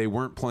and they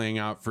weren't playing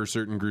out for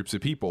certain groups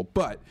of people.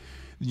 But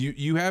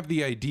you have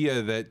the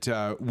idea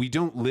that we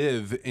don't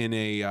live in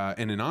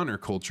an honor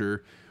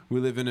culture. We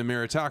live in a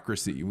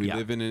meritocracy. We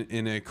live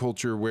in a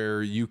culture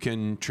where you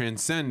can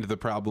transcend the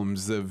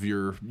problems of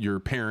your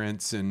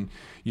parents, and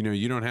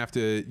you don't have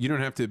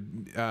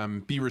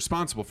to be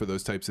responsible for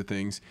those types of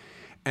things.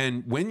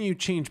 And when you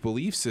change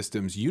belief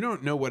systems, you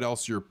don't know what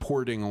else you're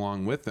porting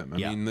along with them. I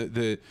mean,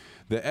 the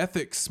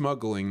ethics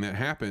smuggling that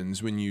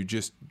happens when you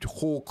just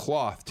whole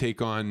cloth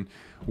take on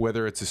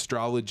whether it's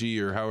astrology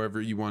or however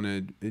you want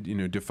to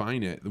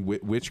define it,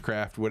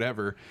 witchcraft,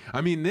 whatever. I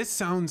mean, this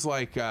sounds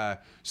like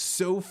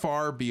so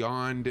far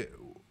beyond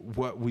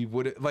what we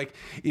would like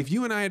if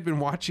you and I had been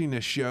watching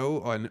a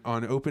show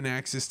on open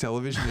access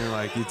television. They're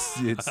like,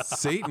 it's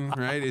Satan,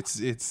 right?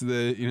 It's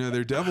the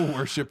they're devil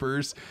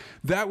worshippers.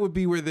 That would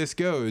be where this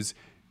goes.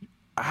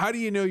 How do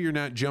you know you're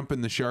not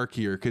jumping the shark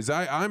here? Because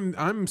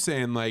I'm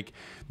saying like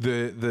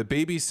the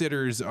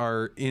babysitters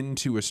are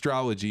into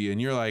astrology,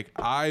 and you're like,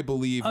 I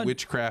believe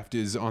witchcraft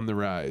is on the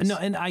rise. No,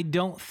 and I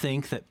don't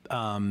think that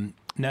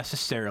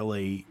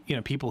necessarily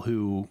people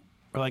who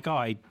are like, oh,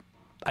 I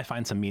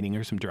find some meaning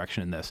or some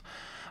direction in this.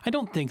 I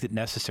don't think that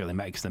necessarily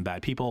makes them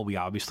bad people. We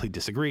obviously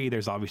disagree.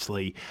 There's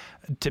obviously,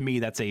 to me,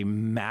 that's a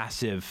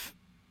massive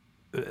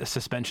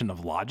suspension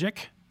of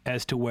logic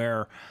as to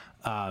where,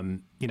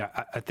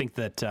 I think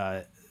that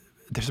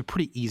there's a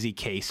pretty easy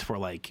case for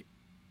like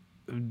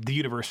the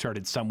universe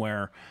started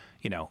somewhere,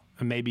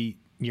 maybe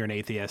you're an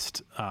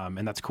atheist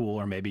and that's cool.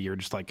 Or maybe you're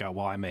just like,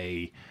 well, I'm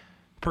a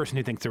person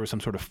who thinks there was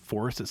some sort of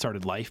force that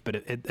started life. But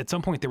at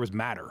some point there was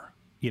matter.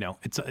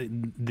 It's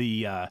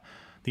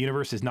the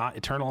universe is not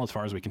eternal as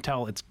far as we can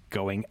tell. It's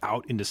going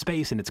out into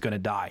space and it's going to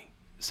die.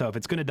 So if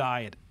it's going to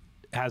die, it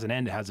has an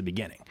end, it has a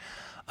beginning.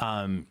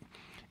 And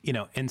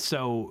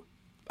so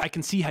I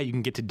can see how you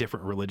can get to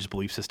different religious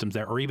belief systems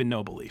there, or even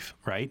no belief,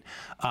 right?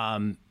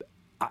 I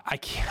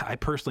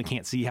personally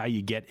can't see how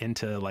you get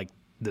into like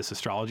this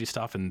astrology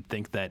stuff and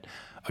think that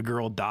a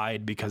girl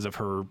died because of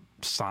her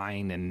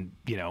sign, and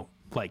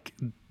like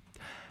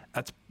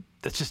that's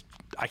just,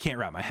 I can't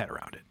wrap my head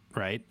around it,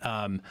 right?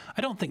 I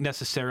don't think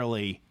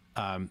necessarily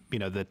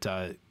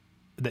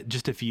that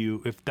just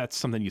if that's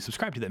something you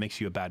subscribe to that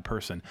makes you a bad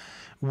person.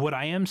 What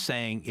I am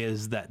saying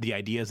is that the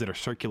ideas that are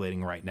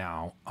circulating right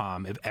now,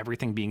 of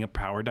everything being a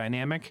power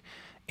dynamic,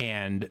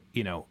 and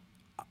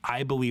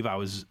I believe I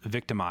was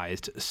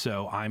victimized,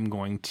 so I'm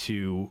going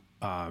to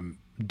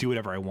do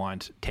whatever I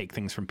want, take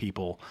things from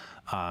people.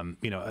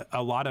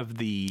 A lot of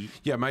the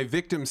my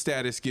victim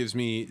status gives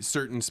me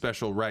certain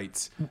special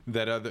rights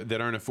that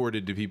aren't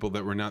afforded to people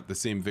that were not the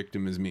same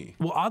victim as me.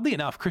 Well, oddly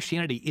enough,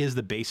 Christianity is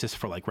the basis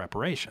for like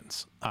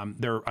reparations. I'm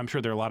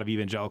sure there are a lot of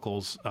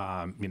evangelicals,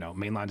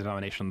 mainline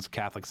denominations,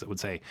 Catholics that would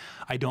say,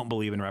 I don't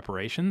believe in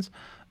reparations.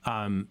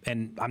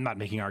 And I'm not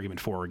making an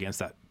argument for or against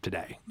that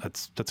today.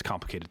 That's a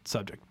complicated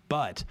subject.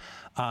 But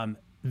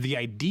the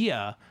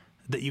idea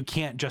that you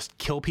can't just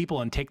kill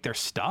people and take their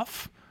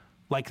stuff,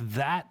 like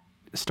that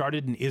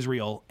started in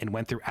Israel and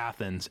went through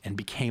Athens and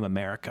became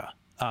America.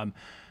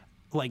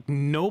 Like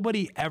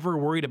nobody ever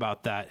worried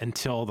about that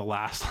until the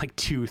last like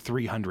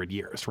 200-300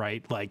 years,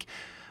 right? Like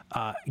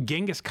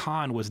Genghis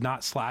Khan was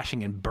not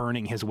slashing and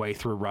burning his way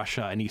through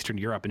Russia and Eastern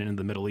Europe and into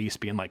the Middle East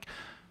being like,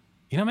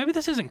 maybe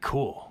this isn't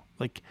cool.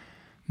 Like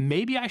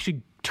maybe I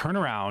should turn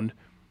around,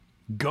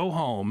 go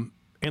home,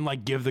 and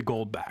like give the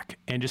gold back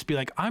and just be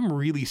like, I'm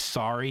really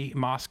sorry,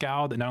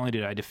 Moscow, that not only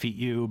did I defeat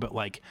you, but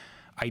like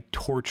I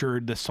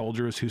tortured the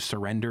soldiers who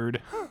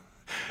surrendered.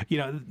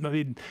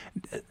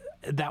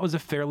 That was a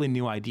fairly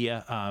new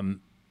idea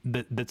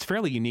that's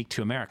fairly unique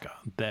to America,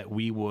 that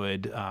we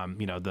would,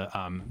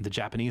 the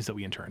Japanese that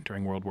we interned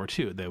during World War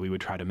II, that we would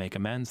try to make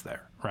amends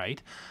there,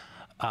 right?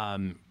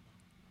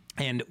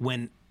 And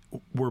when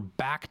we're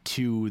back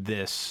to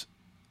this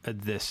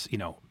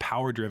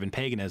power-driven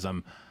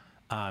paganism,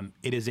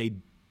 it is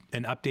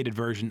an updated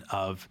version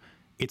of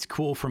it's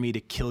cool for me to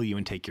kill you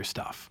and take your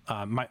stuff.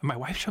 My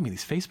wife showed me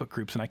these Facebook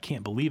groups and I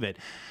can't believe it.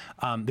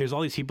 There's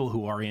all these people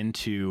who are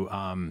into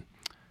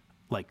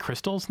like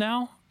crystals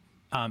now.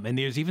 And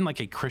there's even like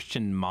a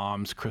Christian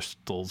moms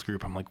crystals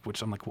group. I'm like,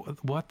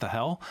 what the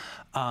hell?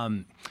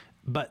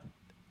 But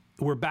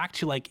we're back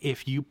to like,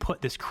 if you put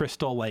this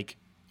crystal like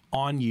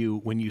on you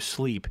when you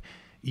sleep,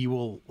 you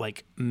will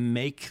like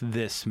make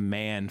this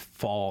man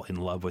fall in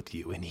love with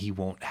you and he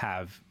won't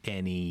have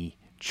any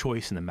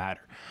choice in the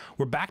matter.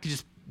 We're back to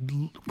just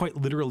quite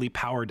literally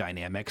power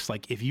dynamics.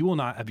 Like if you will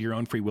not of your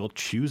own free will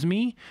choose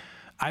me,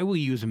 I will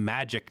use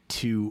magic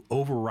to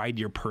override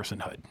your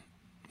personhood,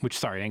 which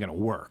sorry, ain't gonna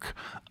work.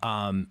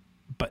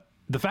 But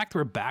the fact that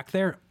we're back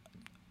there,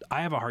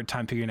 I have a hard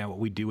time figuring out what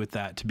we do with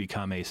that to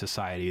become a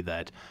society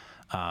that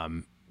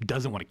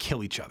doesn't want to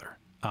kill each other,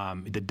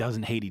 that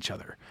doesn't hate each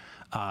other.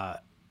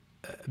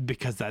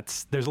 Because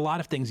there's a lot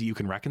of things that you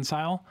can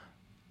reconcile.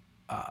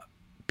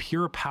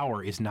 Pure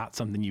power is not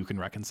something you can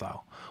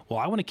reconcile. Well,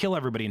 I want to kill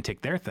everybody and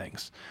take their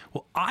things.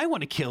 Well, I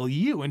want to kill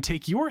you and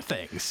take your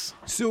things.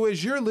 So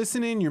as you're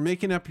listening, you're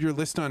making up your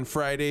list on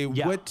Friday.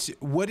 Yeah.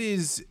 What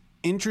is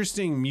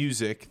interesting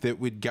music that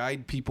would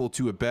guide people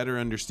to a better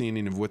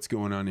understanding of what's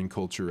going on in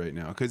culture right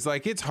now? Because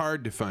like it's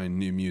hard to find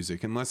new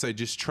music unless I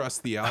just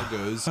trust the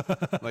algos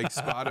like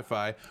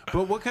Spotify.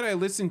 But what could I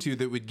listen to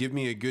that would give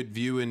me a good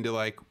view into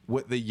like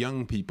what the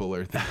young people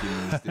are thinking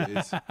these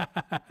days?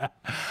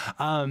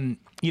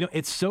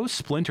 It's so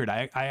splintered.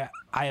 I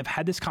have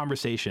had this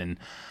conversation.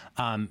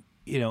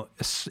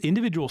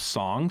 Individual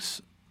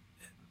songs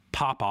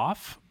pop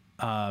off.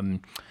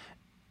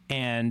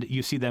 And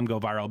you see them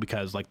go viral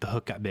because like the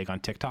hook got big on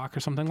TikTok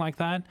or something like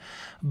that.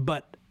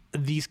 But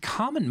these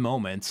common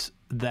moments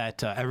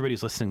that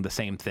everybody's listening to the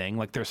same thing,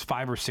 like there's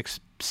 5 or 6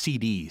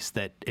 CDs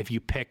that if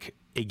you pick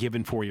a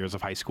given 4 years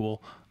of high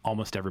school,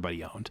 almost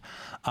everybody owned.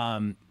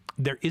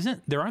 There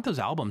aren't those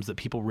albums that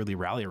people really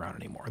rally around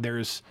anymore.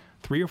 There's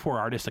 3 or 4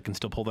 artists that can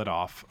still pull that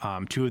off.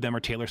 2 of them are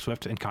Taylor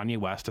Swift and Kanye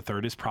West. A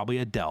third is probably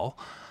Adele.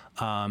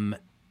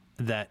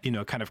 That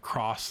kind of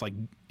cross like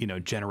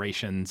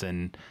generations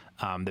and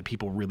that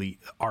people really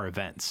are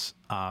events.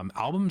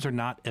 Albums are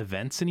not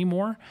events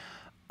anymore,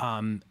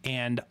 and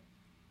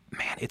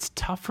man, it's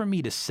tough for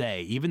me to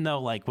say. Even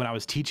though like when I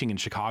was teaching in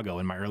Chicago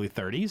in my early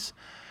 30s,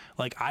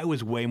 like I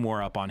was way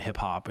more up on hip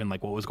hop and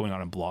like what was going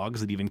on in blogs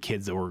than even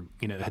kids that were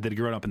that had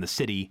grown up in the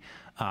city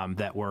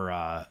that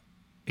were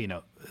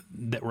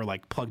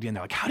like plugged in.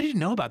 They're like, how did you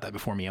know about that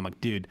before me? I'm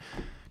like, dude,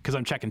 because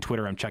I'm checking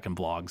Twitter, I'm checking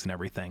blogs and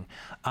everything.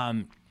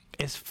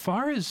 As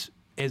far as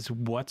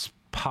what's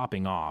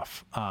popping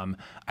off,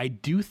 I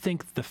do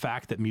think the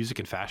fact that music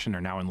and fashion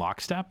are now in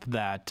lockstep,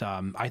 that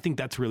I think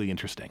that's really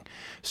interesting.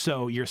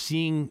 So you're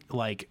seeing,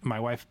 like, my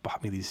wife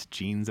bought me these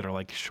jeans that are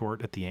like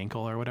short at the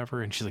ankle or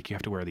whatever, and she's like, you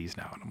have to wear these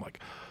now. And I'm like,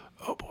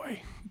 oh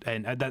boy.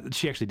 And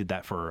she actually did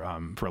that for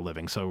a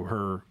living. So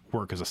her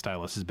work as a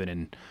stylist has been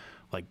in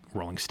like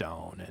Rolling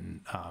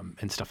Stone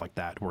and stuff like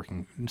that,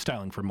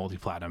 styling for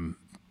multi-platinum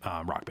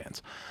rock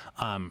bands.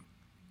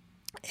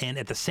 And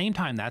at the same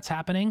time that's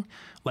happening,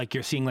 like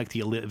you're seeing like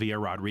the Olivia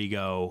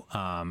Rodrigo,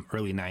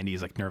 early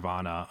 90s, like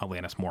Nirvana,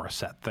 Alanis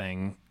Morissette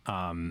thing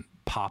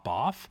pop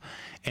off.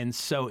 And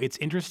so it's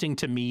interesting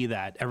to me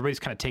that everybody's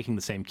kind of taking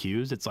the same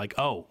cues. It's like,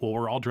 oh, well,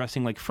 we're all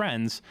dressing like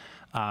friends.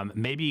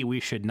 Maybe we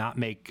should not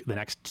make the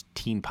next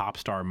teen pop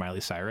star Miley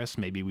Cyrus.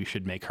 Maybe we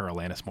should make her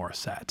Alanis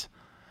Morissette.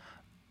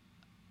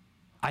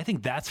 I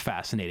think that's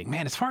fascinating.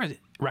 Man, as far as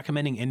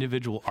recommending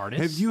individual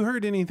artists. Have you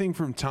heard anything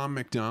from Tom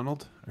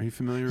McDonald? Are you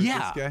familiar with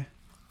this guy?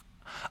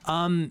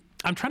 I'm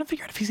trying to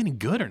figure out if he's any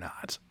good or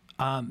not.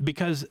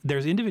 Because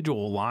there's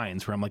individual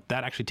lines where I'm like,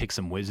 that actually takes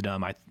some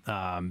wisdom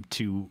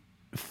to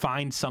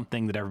find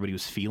something that everybody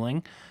was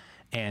feeling,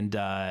 and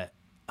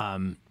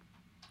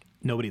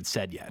nobody had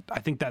said yet. I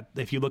think that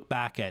if you look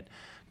back at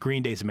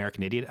Green Day's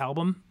American Idiot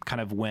album, kind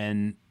of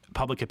when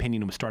public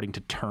opinion was starting to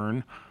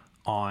turn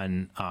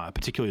on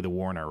particularly the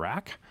war in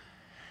Iraq,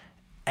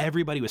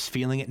 everybody was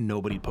feeling it,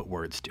 nobody put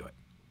words to it.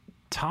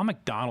 Tom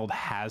MacDonald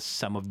has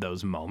some of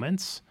those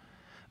moments,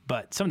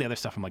 but some of the other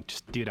stuff I'm like,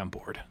 just dude, I'm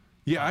bored.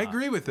 Yeah, I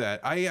agree with that.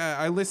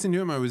 I listened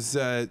to him. I was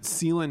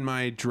sealing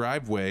my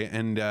driveway,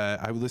 and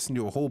I listened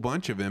to a whole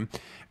bunch of him,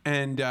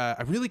 and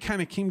I really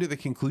kind of came to the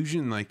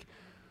conclusion, like,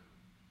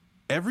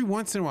 every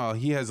once in a while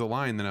he has a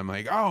line that I'm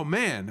like, oh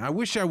man, I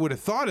wish I would have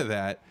thought of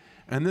that.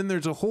 And then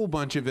there's a whole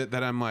bunch of it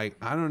that I'm like,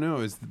 I don't know,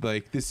 is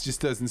like, this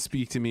just doesn't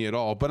speak to me at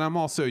all. But I'm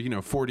also,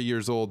 40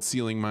 years old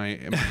sealing my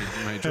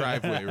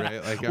driveway,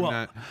 right? Like, I'm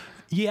not.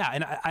 Yeah,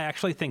 and I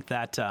actually think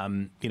that,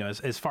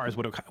 as far as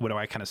what do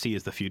I kind of see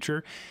as the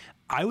future,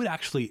 I would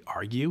actually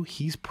argue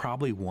he's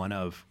probably one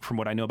of, from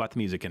what I know about the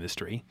music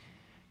industry,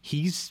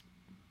 he's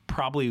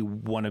probably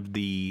one of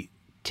the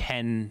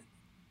 10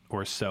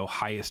 or so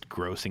highest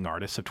grossing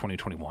artists of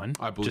 2021.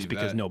 I believe just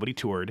because that. Nobody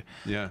toured.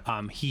 Yeah.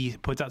 He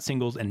puts out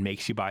singles and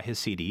makes you buy his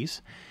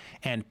CDs,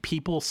 and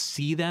people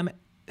see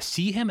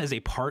him as a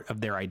part of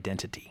their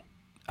identity.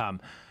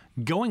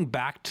 Going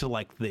back to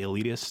like the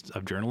elitists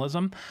of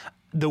journalism,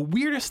 the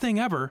weirdest thing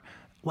ever,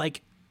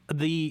 like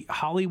the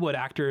Hollywood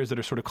actors that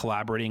are sort of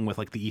collaborating with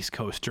like the East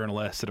Coast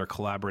journalists that are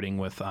collaborating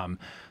with the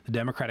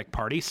Democratic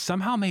Party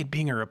somehow made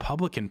being a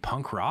Republican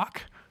punk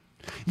rock.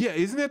 Yeah,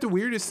 isn't that the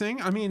weirdest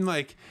thing? I mean,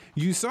 like,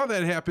 you saw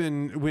that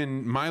happen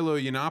when Milo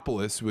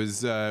Yiannopoulos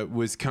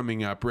was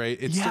coming up, right?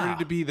 It started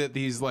to be that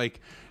these like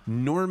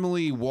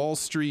normally Wall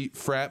Street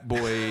frat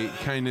boy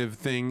kind of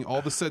thing all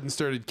of a sudden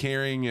started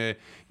carrying a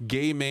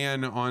gay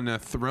man on a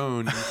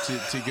throne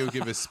to go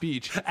give a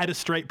speech at a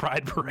straight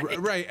pride parade.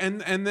 Right,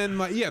 and then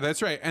like, yeah,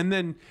 that's right. And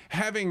then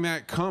having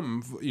that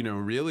come,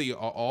 really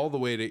all the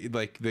way to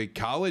like the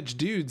college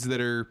dudes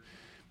that are,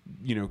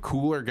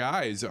 cooler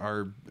guys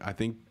are, I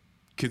think,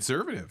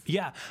 conservative.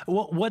 Yeah.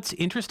 Well, what's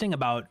interesting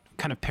about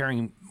kind of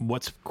pairing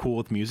what's cool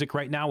with music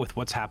right now with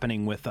what's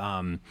happening with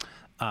like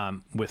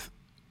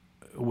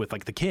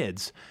the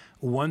kids.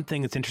 One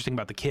thing that's interesting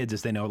about the kids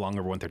is they no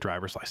longer want their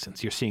driver's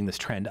license. You're seeing this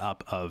trend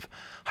up of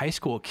high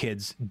school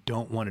kids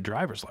don't want a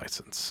driver's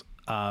license.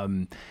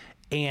 And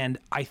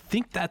I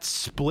think that's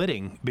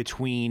splitting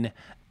between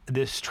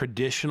this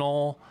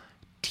traditional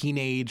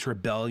teenage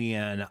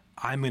rebellion,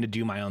 I'm going to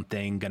do my own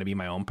thing, going to be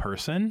my own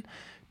person,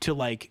 to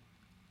like,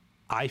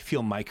 I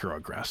feel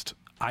microaggressed.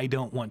 I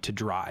don't want to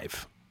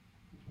drive.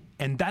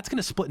 And that's going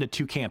to split into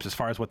two camps as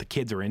far as what the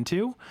kids are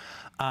into.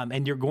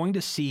 And you're going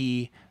to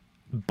see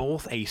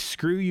both a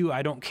screw you,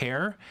 I don't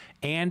care,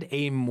 and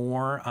a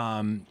more,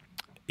 and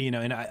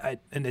I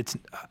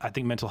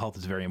think mental health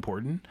is very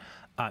important.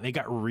 It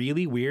got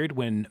really weird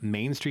when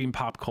mainstream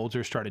pop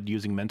culture started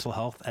using mental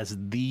health as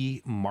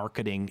the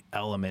marketing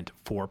element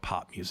for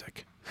pop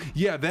music.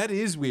 Yeah, that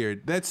is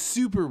weird. That's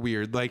super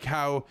weird. Like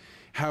how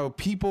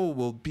people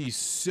will be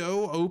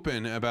so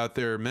open about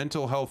their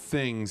mental health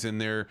things and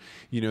their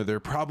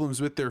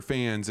problems with their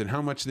fans and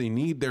how much they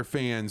need their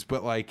fans,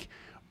 but like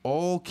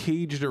all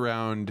caged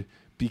around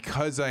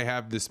because I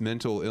have this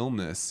mental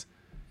illness.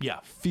 Yeah.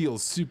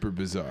 Feels super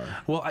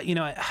bizarre. Well, you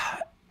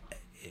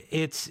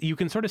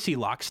can sort of see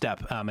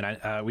lockstep,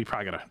 and we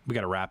probably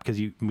gotta wrap because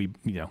we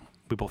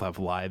both have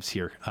lives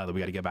here that we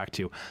got to get back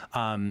to.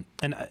 And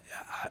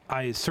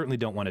I certainly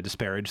don't want to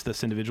disparage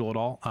this individual at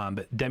all.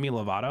 But Demi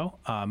Lovato,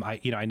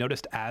 I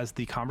noticed as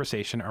the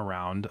conversation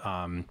around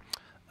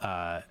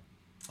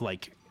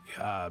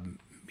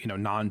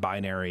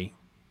non-binary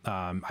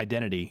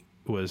identity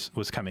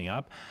was coming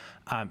up,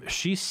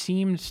 she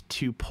seemed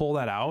to pull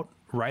that out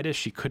right as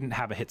she couldn't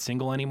have a hit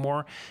single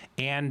anymore,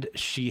 and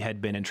she had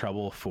been in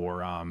trouble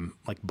for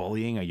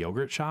bullying a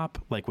yogurt shop,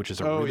 which is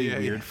a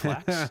weird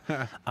flex.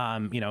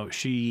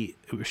 She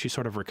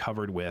sort of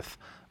recovered with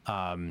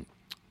oh,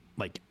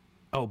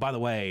 by the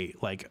way,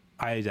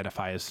 I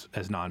identify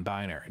as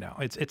non-binary now.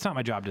 It's not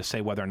my job to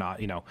say whether or not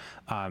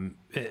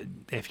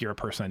if you're a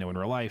person I know in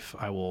real life,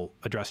 I will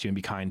address you and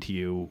be kind to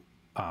you.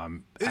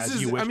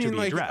 As you wish to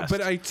be addressed.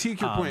 But I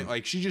take your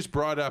point. She just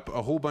brought up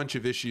a whole bunch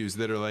of issues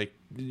that are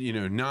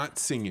not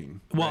singing.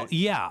 Well, right?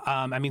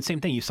 yeah.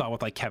 Same thing you saw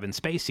with Kevin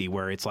Spacey,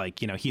 where it's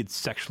he had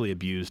sexually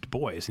abused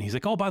boys, and he's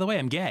like, oh, by the way,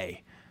 I'm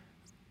gay.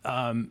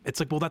 It's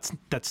like, well,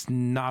 that's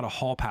not a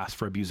hall pass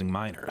for abusing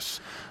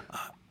minors.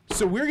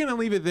 So we're gonna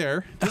leave it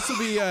there. This will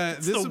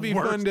be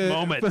fun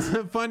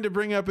to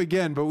bring up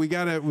again, but we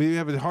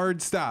have a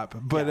hard stop.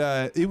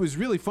 But it was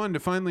really fun to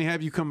finally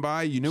have you come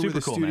by. You know Super where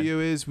the cool, studio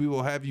is. We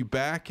will have you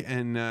back,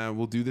 and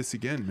we'll do this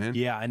again, man.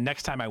 Yeah, and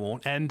next time I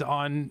won't end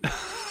on.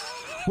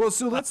 Well,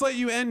 so let's let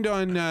you end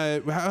on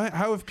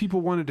how if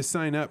people wanted to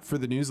sign up for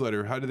the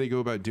newsletter, how do they go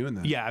about doing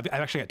that? Yeah, I've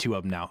actually got two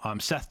of them now.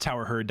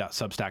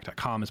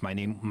 SethTowerHurd.substack.com is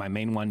my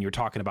main one. You're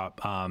talking about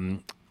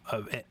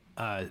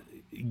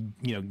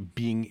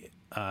being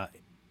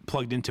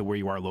plugged into where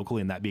you are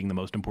locally, and that being the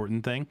most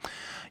important thing.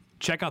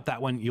 Check out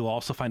that one. You'll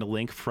also find a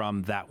link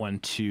from that one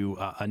to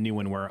a new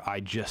one where I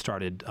just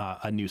started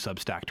a new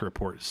Substack to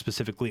report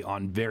specifically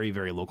on very,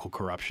 very local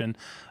corruption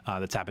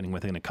that's happening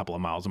within a couple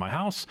of miles of my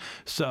house.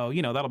 So,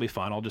 that'll be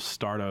fun. I'll just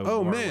start over.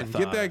 Oh, man. With,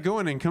 get that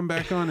going and come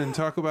back on and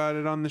talk about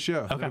it on the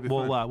show. Okay.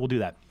 We'll do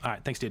that. All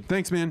right. Thanks, dude.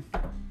 Thanks, man.